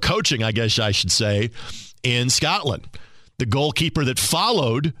or coaching, I guess I should say, in Scotland. The goalkeeper that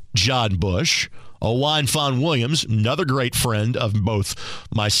followed John Bush, Owain Fawn Williams, another great friend of both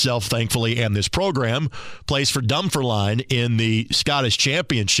myself, thankfully, and this program, plays for Dunfermline in the Scottish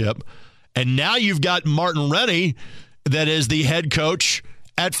Championship. And now you've got Martin Rennie that is the head coach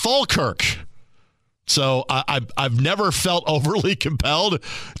at Falkirk. So I've never felt overly compelled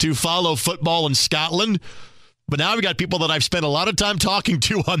to follow football in Scotland. But now we've got people that I've spent a lot of time talking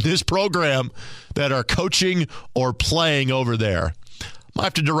to on this program that are coaching or playing over there. I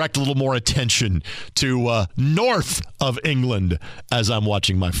have to direct a little more attention to north of England as I'm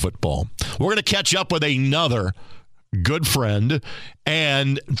watching my football. We're going to catch up with another good friend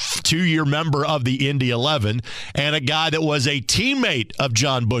and 2-year member of the Indy 11 and a guy that was a teammate of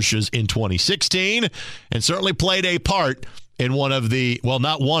John Bush's in 2016 and certainly played a part in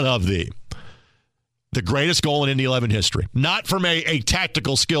the greatest goal in Indy 11 history. Not from a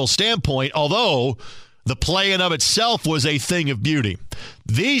tactical skill standpoint, although the play in of itself was a thing of beauty.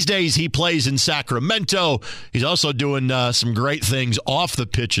 These days he plays in Sacramento. He's also doing some great things off the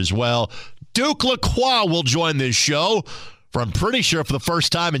pitch as well. Duke Lacroix will join this show for, I'm pretty sure, for the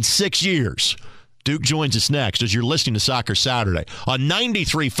first time in 6 years. Duke joins us next as you're listening to Soccer Saturday on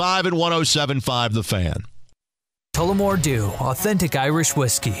 93.5 and 107.5 The Fan. Tullamore Dew, authentic Irish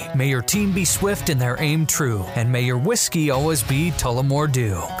whiskey. May your team be swift and their aim true. And may your whiskey always be Tullamore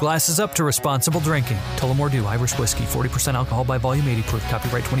Dew. Glasses up to responsible drinking. Tullamore Dew, Irish whiskey, 40% alcohol by volume, 80 proof.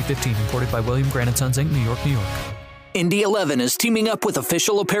 Copyright 2015, imported by William Grant & Sons, Inc., New York, New York. Indy 11 is teaming up with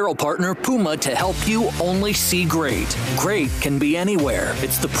official apparel partner Puma to help you only see great. Great can be anywhere.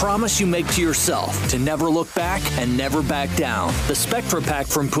 It's the promise you make to yourself to never look back and never back down. The Spectra Pack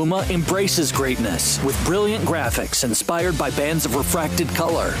from Puma embraces greatness with brilliant graphics inspired by bands of refracted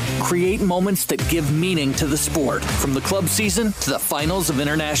color. Create moments that give meaning to the sport, from the club season to the finals of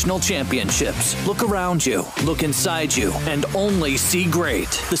international championships. Look around you, look inside you, and only see great.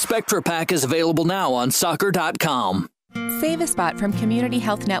 The Spectra Pack is available now on soccer.com. Save a Spot from Community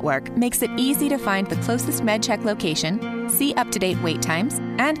Health Network makes it easy to find the closest MedCheck location, see up-to-date wait times,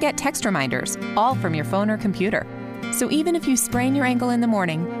 and get text reminders, all from your phone or computer. So even if you sprain your ankle in the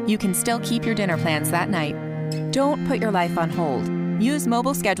morning, you can still keep your dinner plans that night. Don't put your life on hold. Use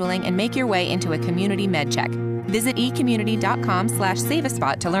mobile scheduling and make your way into a community MedCheck. Visit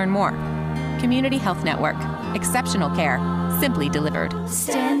ecommunity.com/saveaspot to learn more. Community Health Network. Exceptional care. Simply delivered.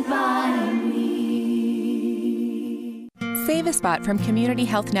 Stand by me. Save a Spot from Community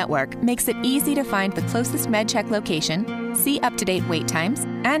Health Network makes it easy to find the closest MedCheck location, see up-to-date wait times,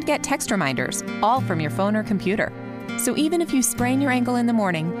 and get text reminders, all from your phone or computer. So even if you sprain your ankle in the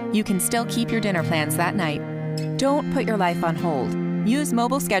morning, you can still keep your dinner plans that night. Don't put your life on hold. Use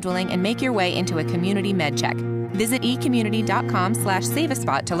mobile scheduling and make your way into a community MedCheck. Visit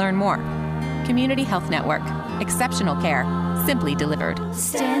ecommunity.com/saveaspot to learn more. Community Health Network. Exceptional care. Simply delivered.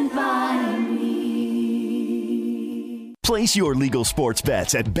 Stand by me. Place your legal sports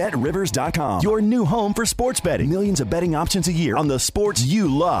bets at BetRivers.com, your new home for sports betting. Millions of betting options a year on the sports you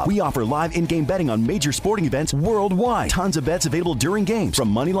love. We offer live in-game betting on major sporting events worldwide. Tons of bets available during games, from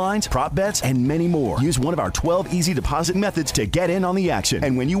money lines, prop bets, and many more. Use one of our 12 easy deposit methods to get in on the action.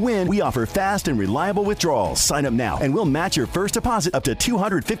 And when you win, we offer fast and reliable withdrawals. Sign up now, and we'll match your first deposit up to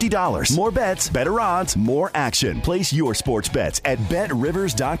 $250. More bets, better odds, more action. Place your sports bets at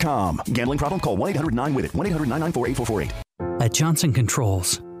BetRivers.com. Gambling problem? Call 1-800-9-WITH-IT. 1-800-994-8448. At Johnson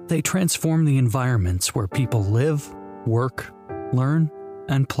Controls, they transform the environments where people live, work, learn,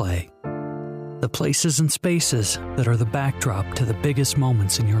 and play. The places and spaces that are the backdrop to the biggest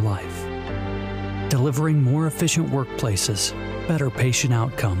moments in your life. Delivering more efficient workplaces, better patient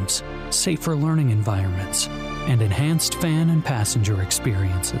outcomes, safer learning environments, and enhanced fan and passenger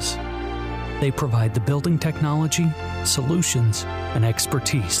experiences. They provide the building technology, solutions, and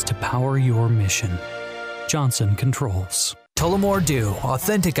expertise to power your mission. Johnson Controls. Tullamore Dew,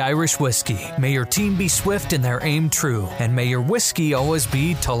 authentic Irish whiskey. May your team be swift and their aim true. And may your whiskey always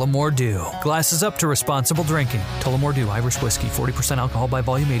be Tullamore Dew. Glasses up to responsible drinking. Tullamore Dew, Irish whiskey, 40% alcohol by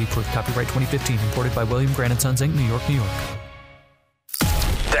volume, 80 proof. Copyright 2015. Imported by William Grant & Sons, Inc., New York, New York.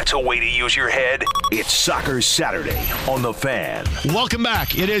 That's a way to use your head. It's Soccer Saturday on The Fan. Welcome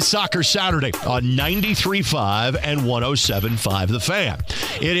back. It is Soccer Saturday on 93.5 and 107.5 The Fan.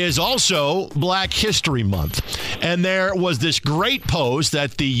 It is also Black History Month. And there was this great post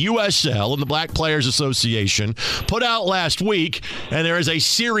that the USL and the Black Players Association put out last week. And there is a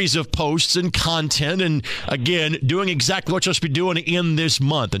series of posts and content. And again, doing exactly what you're supposed to be doing in this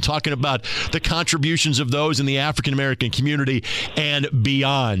month and talking about the contributions of those in the African American community and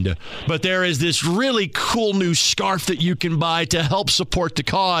beyond. But there is this really cool new scarf that you can buy to help support the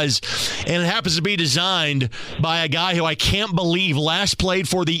cause, and it happens to be designed by a guy who I can't believe last played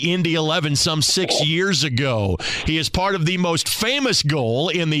for the Indy 11 some 6 years ago. He is part of the most famous goal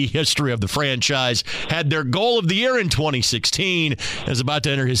in the history of the franchise, had their goal of the year in 2016, and is about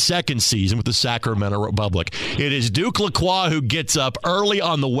to enter his second season with the Sacramento Republic. It is Duke Lacroix who gets up early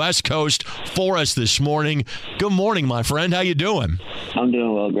on the West Coast for us this morning. Good morning, my friend. How you doing? I'm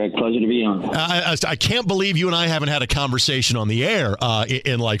doing well, Greg. Pleasure to be on. I can't believe you and I haven't had a conversation on the air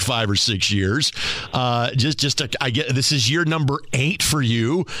in like 5 or 6 years. I get this is year number 8 for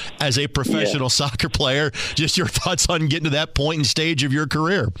you as a professional soccer player. Just your thoughts on getting to that point and stage of your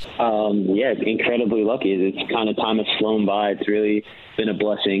career. Incredibly lucky. It's kind of time has flown by. It's really been a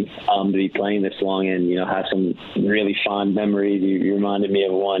blessing to be playing this long and, have some really fond memories. You reminded me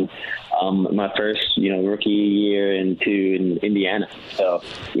of one, my first, rookie year in Indiana. So,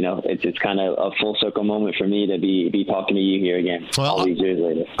 it's kind of a full circle moment for me to be talking to you here again all these years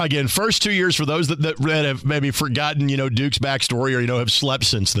later. Again, first 2 years for those that have maybe forgotten, Duke's backstory or, have slept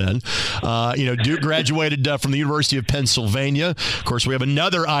since then. Duke graduated from the University of Pennsylvania. Of course, we have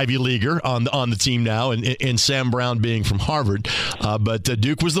another Ivy Leaguer on the team now, and Sam Brown being from Harvard. But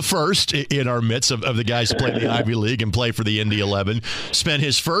Duke was the first in our midst of the guys who played in the Ivy League and play for the Indy 11. Spent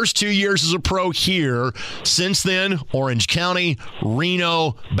his first 2 years as a pro here. Since then, Orange County,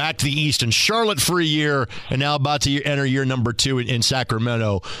 Reno, back to the East and Charlotte for a year, and now about to enter year number 2 in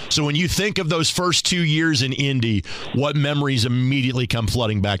Sacramento. So when you think of those first 2 years in Indy, what memories immediately come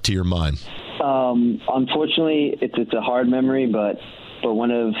flooding back to your mind? Unfortunately, it's a hard memory, but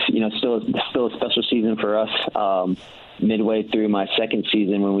one of, still a special season for us. Midway through my second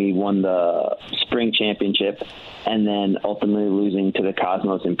season when we won the spring championship and then ultimately losing to the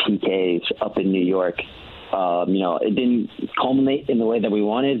Cosmos and PKs up in New York. It didn't culminate in the way that we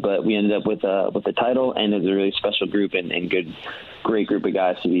wanted, but we ended up with the title, and it was a really special group and great group of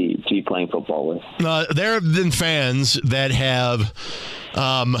guys to be playing football with. There have been fans that have,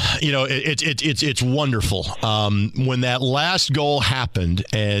 it's wonderful. When that last goal happened,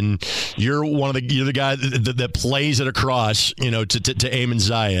 and you're the guy that plays it across, to Eamon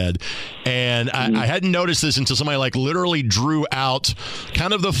Zayed, and I hadn't noticed this until somebody literally drew out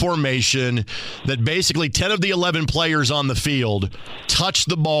kind of the formation that basically 10 of the 11 players on the field touched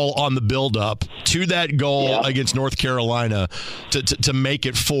the ball on the build-up to that goal against North Carolina to make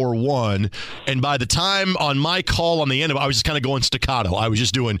it 4-1. And by the time on my call on the end of it, I was just kind of going staccato. I was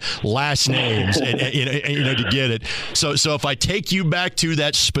just doing last names and to get it. So if I take you back to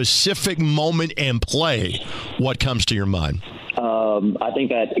that specific moment and play, what comes to your mind? I think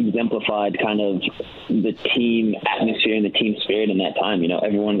that exemplified kind of the team atmosphere and the team spirit in that time.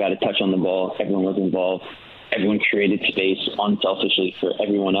 Everyone got a touch on the ball. Everyone was involved. Everyone created space unselfishly for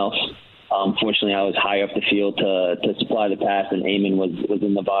everyone else. Fortunately, I was higher up the field to supply the pass, and Eamon was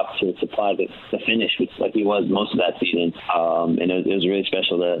in the box to supply the finish, which like he was most of that season. And it was really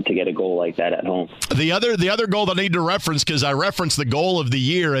special to get a goal like that at home. The other goal that I need to reference, because I referenced the goal of the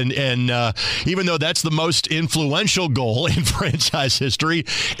year, and even though that's the most influential goal in franchise history,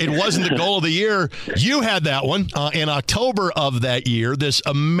 it wasn't the goal of the year. You had that one in October of that year, this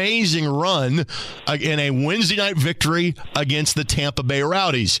amazing run in a Wednesday night victory against the Tampa Bay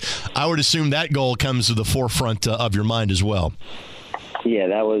Rowdies. I would assume that goal comes to the forefront of your mind as well. Yeah,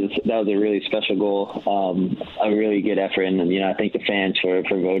 that was a really special goal, a really good effort, and I thank the fans for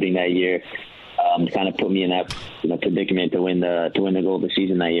voting that year. Kind of put me in that predicament to win the goal of the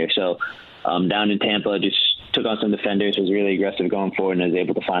season that year. So down in Tampa, just took on some defenders, was really aggressive going forward, and was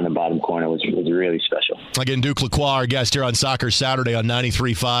able to find the bottom corner. Was really special. Again, Duke Lacroix, our guest here on Soccer Saturday on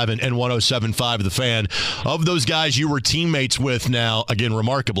 93.5 and 107.5 The Fan. Of those guys you were teammates with now, again,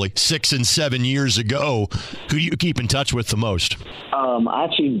 remarkably, 6 and 7 years ago, who do you keep in touch with the most?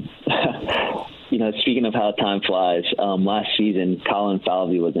 Actually, speaking of how time flies, last season, Colin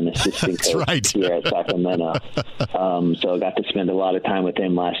Falvey was an assistant coach here at Sacramento. So I got to spend a lot of time with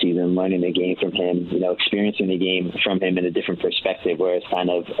him last season, learning the game from him, experiencing the game from him in a different perspective, where it's kind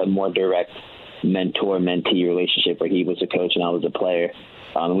of a more direct mentor-mentee relationship where he was a coach and I was a player.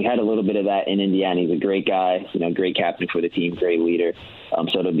 We had a little bit of that in Indiana. He's a great guy, great captain for the team, great leader.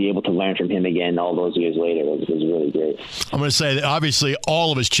 So to be able to learn from him again all those years later was really great. I'm going to say that obviously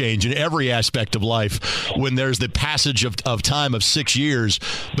all of us change in every aspect of life when there's the passage of time of 6 years.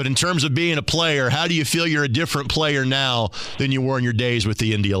 But in terms of being a player, how do you feel you're a different player now than you were in your days with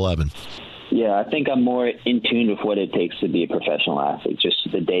the Indy 11? Yeah, I think I'm more in tune with what it takes to be a professional athlete, just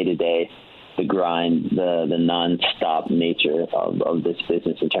the day-to-day, the grind, the non-stop nature of this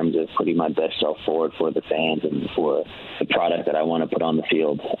business in terms of putting my best self forward for the fans and for the product that I want to put on the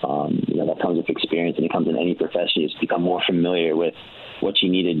field. That comes with experience, and it comes in any profession. You just become more familiar with what you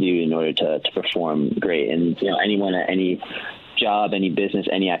need to do in order to perform great. And, anyone at any job, any business,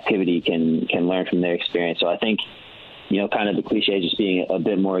 any activity can learn from their experience. So I think, kind of the cliche just being a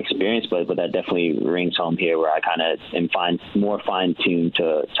bit more experienced, but that definitely rings home here, where I kind of am more fine-tuned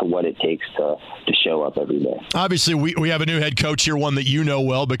to what it takes to show up every day. Obviously, we have a new head coach here, one that you know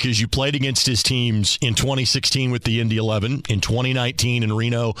well because you played against his teams in 2016 with the Indy 11, in 2019 in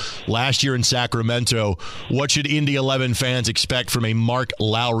Reno, last year in Sacramento. What should Indy 11 fans expect from a Mark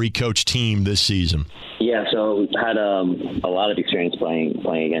Lowry coach team this season? Yeah, so had a lot of experience playing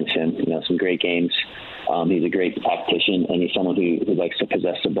against him. Some great games. He's a great tactician, and he's someone who likes to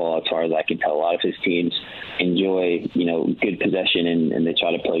possess the ball. As far as I can tell, a lot of his teams enjoy, good possession, and they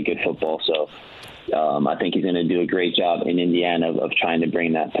try to play good football. So I think he's going to do a great job in Indiana of trying to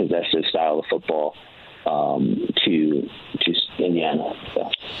bring that possessive style of football to Indiana. So.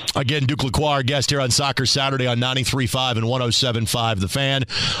 Again, Duke Lacroix, our guest here on Soccer Saturday on 93.5 and 107.5 The Fan.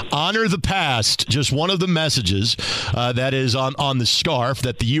 Honor the past, just one of the messages that is on the scarf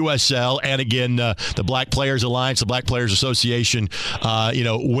that the USL and, again, the Black Players Alliance, the Black Players Association,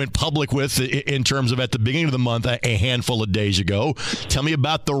 went public with in terms of at the beginning of the month a handful of days ago. Tell me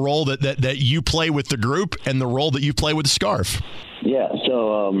about the role that you play with the group and the role that you play with the scarf. Yeah,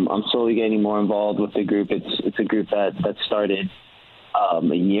 so I'm slowly getting more involved with the group. It's a group that started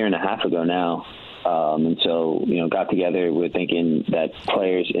a year and a half ago now. And so, got together. We're thinking that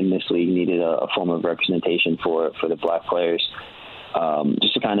players in this league needed a form of representation for the Black players,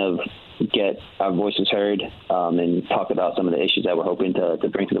 just to kind of get our voices heard and talk about some of the issues that we're hoping to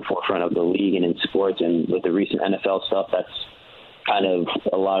bring to the forefront of the league and in sports. And with the recent NFL stuff, that's kind of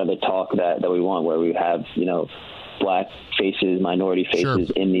a lot of the talk that we want, where we have, Black faces, minority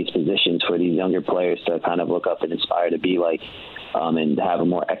faces in these positions for these younger players to kind of look up and inspire to be like, and have a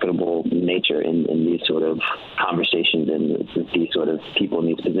more equitable nature in these sort of conversations and with these sort of people in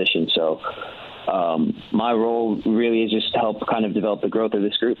these positions. So my role really is just to help kind of develop the growth of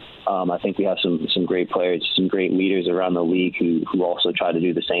this group. I think we have some great players, some great leaders around the league who also try to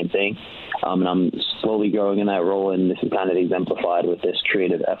do the same thing. And I'm slowly growing in that role, and this is kind of exemplified with this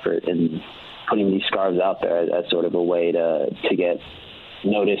creative effort and putting these scarves out there as sort of a way to get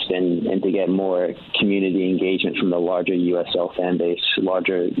noticed and to get more community engagement from the larger USL fan base,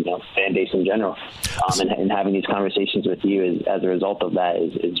 larger fan base in general. And having these conversations with you as a result of that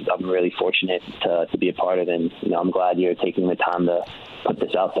is I'm really fortunate to be a part of, and I'm glad you're taking the time to put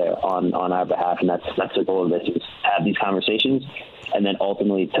this out there on our behalf. And that's the goal of this, is have these conversations and then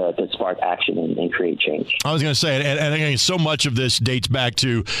ultimately to spark action and create change. I was going to say, and again, so much of this dates back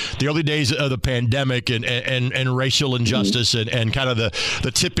to the early days of the pandemic and racial injustice and kind of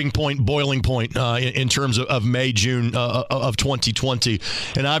the tipping point, boiling point in terms of May, June of 2020.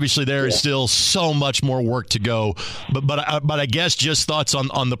 And obviously there is still so much more work to go. But I guess just thoughts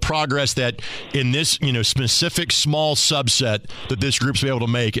on the progress that in this, specific small subset that this group's been able to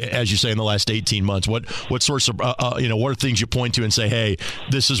make, as you say, in the last 18 months. What sorts of, what are things you point to and say, hey,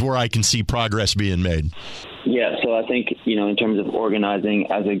 this is where I can see progress being made? Yeah, so I think, in terms of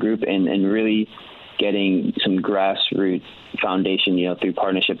organizing as a group and really getting some grassroots foundation, through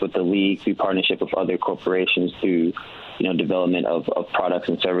partnership with the league, through partnership with other corporations, through, development of products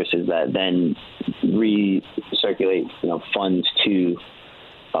and services that then recirculate, funds to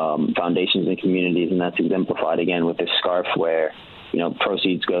foundations and communities. And that's exemplified again with this scarf where,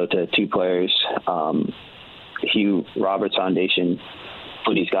 proceeds go to 2 players, Hugh Roberts Foundation,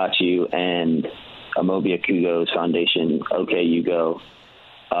 Footy's Got You, and Amobia Kugo's foundation, OK You Go.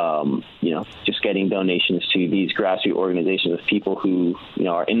 Just getting donations to these grassroots organizations of people who,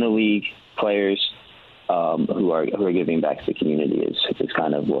 are in the league, players, who are giving back to the community is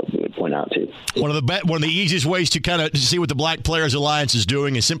kind of what we would point out to. One of the easiest ways to kind of see what the Black Players Alliance is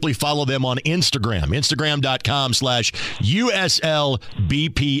doing is simply follow them on Instagram,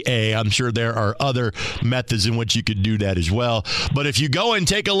 Instagram.com/USLBPA. I'm sure there are other methods in which you could do that as well. But if you go and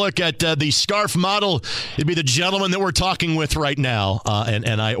take a look at the scarf model, it'd be the gentleman that we're talking with right now.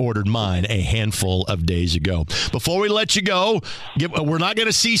 And I ordered mine a handful of days ago. Before we let you go, we're not going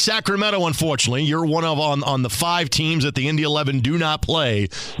to see Sacramento, unfortunately. You're one of on the 5 teams that the Indy 11 do not play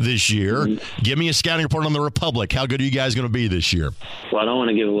this year. Mm-hmm. Give me a scouting report on the Republic. How good are you guys going to be this year? Well, I don't want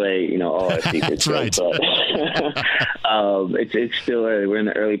to give away, all our secrets. That's right. But it's still early. We're in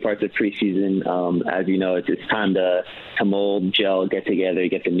the early parts of preseason. As you know, it's time to mold, gel, get together,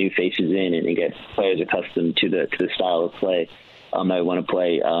 get the new faces in, and get players accustomed to the style of play that we want to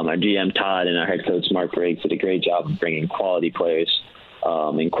play. Our GM Todd and our head coach Mark Briggs did a great job of bringing quality players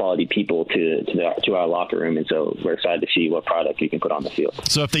and quality people to our locker room, and so we're excited to see what product you can put on the field.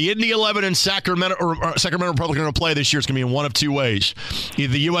 So if the Indy 11 and Sacramento Republic are going to play this year, it's going to be in one of 2 ways: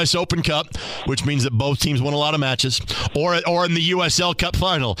 either the U.S. Open Cup, which means that both teams won a lot of matches, or in the USL Cup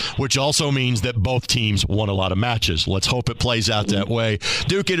final, which also means that both teams won a lot of matches. Let's hope it plays out that way.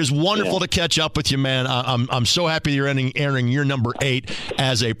 Duke, it is wonderful to catch up with you, man. I'm so happy you're entering year number 8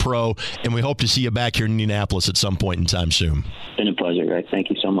 as a pro, and we hope to see you back here in Indianapolis at some point in time soon. It's been a pleasure, guys. Thank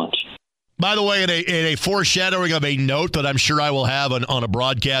you so much. By the way, in a foreshadowing of a note that I'm sure I will have on a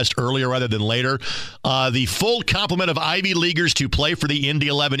broadcast earlier rather than later, the full complement of Ivy Leaguers to play for the Indy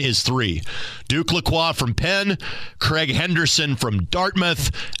 11 is 3. Duke Lacroix from Penn, Craig Henderson from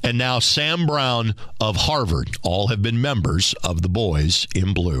Dartmouth, and now Sam Brown of Harvard. All have been members of the Boys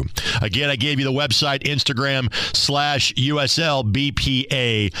in Blue. Again, I gave you the website,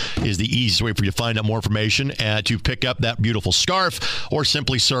 Instagram/USLBPA is the easiest way for you to find out more information and to pick up that beautiful scarf, or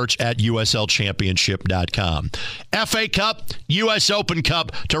simply search at USLChampionship.com. FA Cup, U.S. Open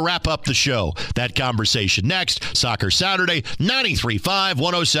Cup to wrap up the show. That conversation next. Soccer Saturday, 93.5,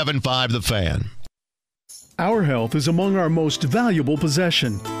 107.5 The Fan. Our health is among our most valuable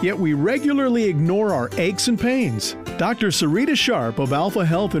possession, yet we regularly ignore our aches and pains. Dr. Sarita Sharp of Alpha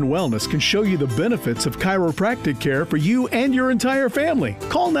Health and Wellness can show you the benefits of chiropractic care for you and your entire family.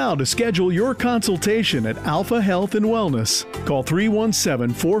 Call now to schedule your consultation at Alpha Health and Wellness. Call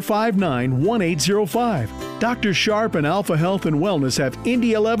 317-459-1805. Dr. Sharp and Alpha Health and Wellness have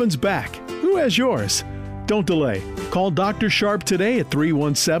Indy 11's back. Who has yours? Don't delay. Call Dr. Sharp today at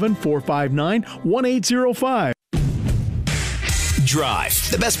 317-459-1805.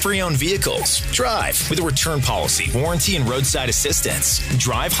 Drive, the best pre-owned vehicles. Drive with a return policy, warranty, and roadside assistance.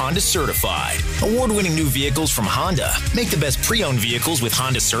 Drive Honda Certified. Award-winning new vehicles from Honda. Make the best pre-owned vehicles with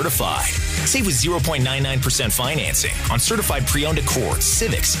Honda Certified. Save with 0.99% financing on certified pre-owned Accords,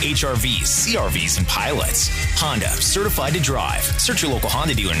 Civics, HRVs, CRVs, and Pilots. Honda, certified to drive. Search your local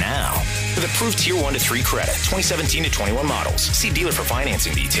Honda dealer now. With approved Tier 1 to 3 credit, 2017 to 21 models. See dealer for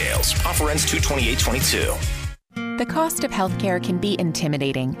financing details. Offer ends 2/28/22. The cost of healthcare can be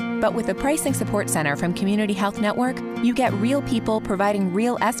intimidating, but with the Pricing Support Center from Community Health Network, you get real people providing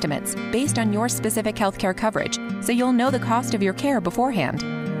real estimates based on your specific healthcare coverage, so you'll know the cost of your care beforehand.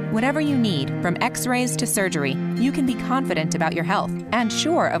 Whatever you need, from x-rays to surgery, you can be confident about your health and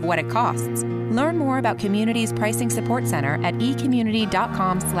sure of what it costs. Learn more about Community's Pricing Support Center at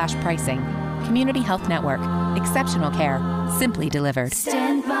ecommunity.com/pricing. Community Health Network. Exceptional care. Simply delivered.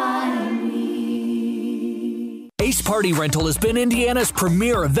 Stand by me. Ace Party Rental has been Indiana's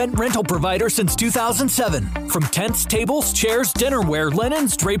premier event rental provider since 2007. From tents, tables, chairs, dinnerware,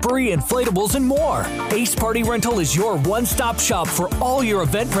 linens, drapery, inflatables, and more. Ace Party Rental is your one-stop shop for all your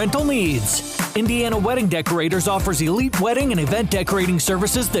event rental needs. Indiana Wedding Decorators offers elite wedding and event decorating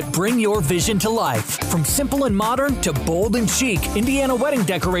services that bring your vision to life. From simple and modern to bold and chic, Indiana Wedding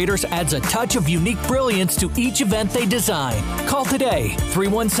Decorators adds a touch of unique brilliance to each event they design. Call today,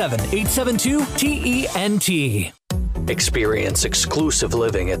 317-872-TENT. Experience exclusive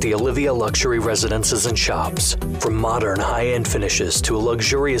living at the Olivia Luxury Residences and Shops. From modern high-end finishes to a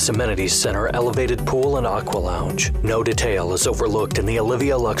luxurious amenities center, elevated pool, and aqua lounge, no detail is overlooked in the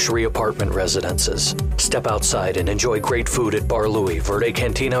Olivia Luxury Apartment Residences. Step outside and enjoy great food at Bar Louie, Verde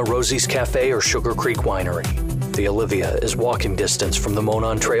Cantina, Rosie's Cafe, or Sugar Creek Winery. The Olivia is walking distance from the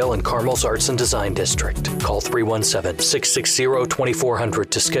Monon Trail and Carmel's Arts and Design District. Call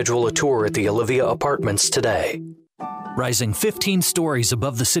 317-660-2400 to schedule a tour at the Olivia Apartments today. Rising 15 stories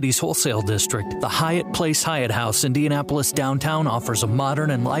above the city's wholesale district, the Hyatt Place Hyatt House Indianapolis downtown offers a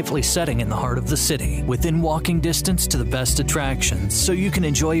modern and lively setting in the heart of the city, within walking distance to the best attractions, so you can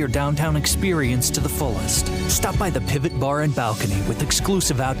enjoy your downtown experience to the fullest. Stop by the Pivot Bar and Balcony with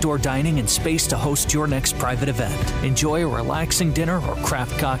exclusive outdoor dining and space to host your next private event. Enjoy a relaxing dinner or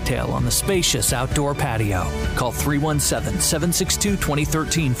craft cocktail on the spacious outdoor patio. Call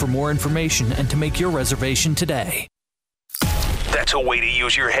 317-762-2013 for more information and to make your reservation today. That's a way to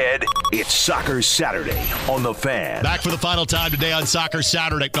use your head. It's Soccer Saturday on The Fan. Back for the final time today on Soccer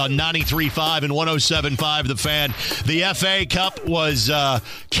Saturday on 93.5 and 107.5 The Fan. The FA Cup was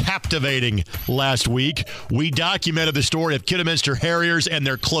captivating last week. We documented the story of Kidderminster Harriers and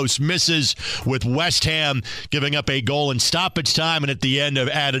their close misses, with West Ham giving up a goal in stoppage time, and at the end of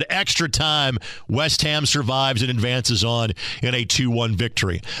added extra time, West Ham survives and advances on in a 2-1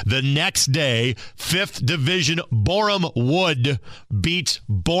 victory. The next day, 5th Division Boreham Wood beat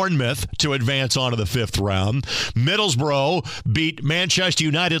Bournemouth to advance on to the 5th round. Middlesbrough beat Manchester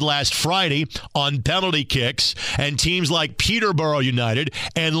United last Friday on penalty kicks, and teams like Peterborough United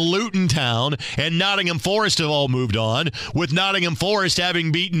and Luton Town and Nottingham Forest have all moved on, with Nottingham Forest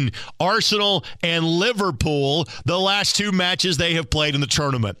having beaten Arsenal and Liverpool the last 2 matches they have played in the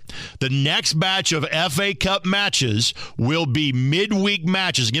tournament. The next batch of FA Cup matches will be midweek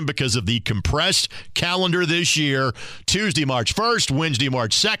matches, again because of the compressed calendar this year. Tuesday, March 1st, Wednesday,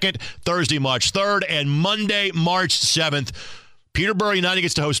 March 2nd, Thursday, March 3rd, and Monday, March 7th. Peterborough United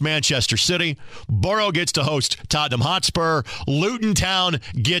gets to host Manchester City. Borough gets to host Tottenham Hotspur. Luton Town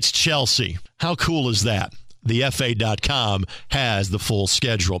gets Chelsea. How cool is that? The FA.com has the full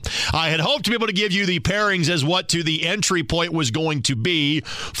schedule. I had hoped to be able to give you the pairings as what to the entry point was going to be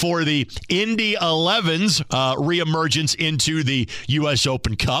for the Indy 11's reemergence into the U.S.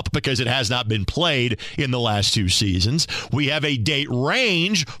 Open Cup, because it has not been played in the last 2 seasons. We have a date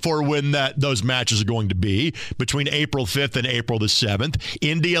range for when those matches are going to be, between April 5th and April the 7th.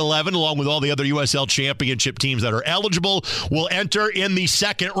 Indy 11, along with all the other USL Championship teams that are eligible, will enter in the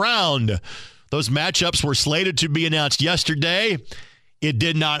 2nd round. Those matchups were slated to be announced yesterday. It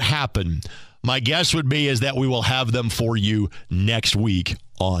did not happen. My guess would be is that we will have them for you next week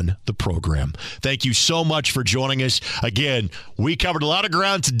on the program. Thank you so much for joining us. Again, we covered a lot of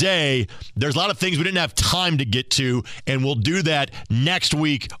ground today. There's a lot of things we didn't have time to get to, and we'll do that next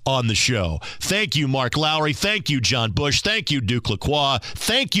week on the show. Thank you, Mark Lowry. Thank you, John Bush. Thank you, Duke Lacroix.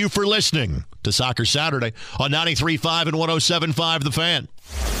 Thank you for listening to Soccer Saturday on 93.5 and 107.5 The Fan.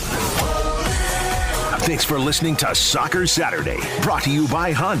 Thanks for listening to Soccer Saturday, brought to you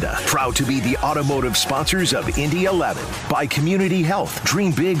by Honda, proud to be the automotive sponsors of Indy 11, by Community Health,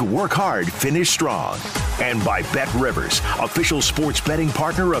 dream big, work hard, finish strong, and by Bet Rivers, official sports betting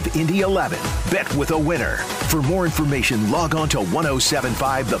partner of Indy 11. Bet with a winner. For more information, log on to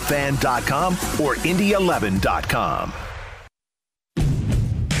 1075thefan.com or Indy11.com.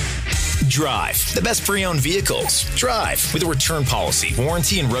 Drive, the best pre-owned vehicles. Drive with a return policy,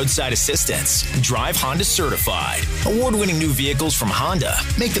 warranty, and roadside assistance. Drive Honda Certified. Award-winning new vehicles from Honda.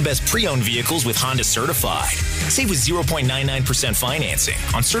 Make the best pre-owned vehicles with Honda Certified. Save with 0.99% financing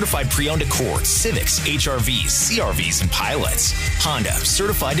on certified pre-owned Accords, Civics, HRVs, CRVs, and Pilots. Honda,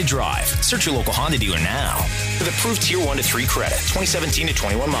 certified to drive. Search your local Honda dealer now. With approved Tier 1 to 3 credit, 2017 to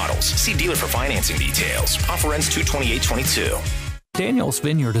 21 models. See dealer for financing details. Offer ends 2/28/22. Daniel's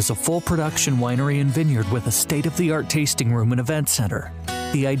Vineyard is a full production winery and vineyard with a state-of-the-art tasting room and event center.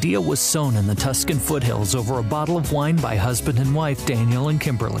 The idea was sown in the Tuscan foothills over a bottle of wine by husband and wife Daniel and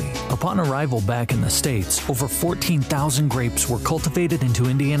Kimberly. Upon arrival back in the States, over 14,000 grapes were cultivated into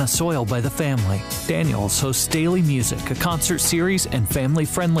Indiana soil by the family. Daniels hosts daily music, a concert series, and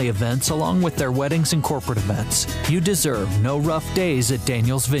family-friendly events along with their weddings and corporate events. You deserve no rough days at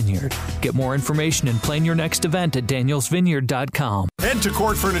Daniels Vineyard. Get more information and plan your next event at danielsvineyard.com. Head to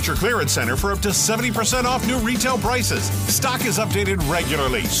Court Furniture Clearance Center for up to 70% off new retail prices. Stock is updated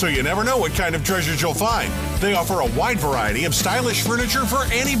regularly, so you never know what kind of treasures you'll find. They offer a wide variety of stylish furniture for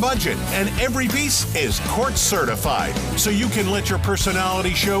any budget, and every piece is Court certified, so you can let your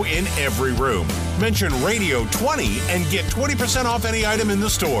personality show in every room. Mention Radio 20 and get 20% off any item in the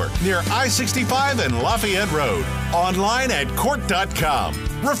store near I-65 and Lafayette Road. Online at Court.com.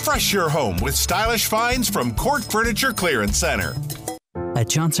 Refresh your home with stylish finds from Court Furniture Clearance Center. At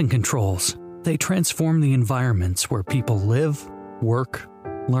Johnson Controls, they transform the environments where people live, work,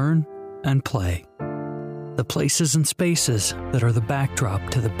 learn, and play. The places and spaces that are the backdrop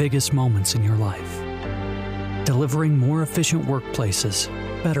to the biggest moments in your life. Delivering more efficient workplaces,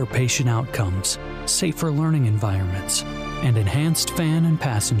 better patient outcomes, safer learning environments, and enhanced fan and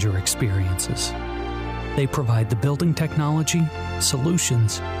passenger experiences. They provide the building technology,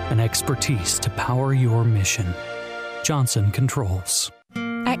 solutions, and expertise to power your mission. Johnson Controls.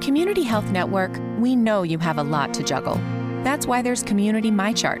 At Community Health Network, we know you have a lot to juggle. That's why there's Community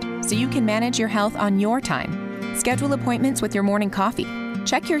MyChart, so you can manage your health on your time. Schedule appointments with your morning coffee.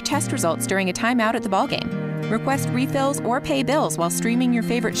 Check your test results during a timeout at the ballgame. Request refills or pay bills while streaming your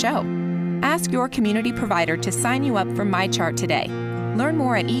favorite show. Ask your community provider to sign you up for MyChart today. Learn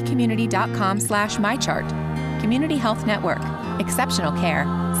more at ecommunity.com/mychart. Community Health Network. Exceptional care,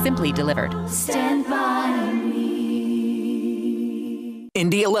 simply delivered. Stand by me.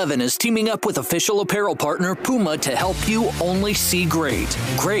 Indy 11 is teaming up with official apparel partner Puma to help you only see great.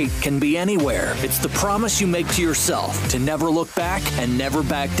 Great can be anywhere. It's the promise you make to yourself to never look back and never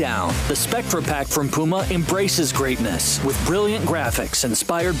back down. The Spectra Pack from Puma embraces greatness with brilliant graphics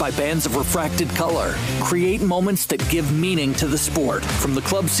inspired by bands of refracted color. Create moments that give meaning to the sport, from the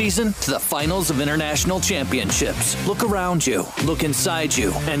club season to the finals of international championships. Look around you, look inside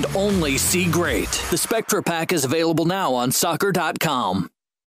you, and only see great. The Spectra Pack is available now on soccer.com.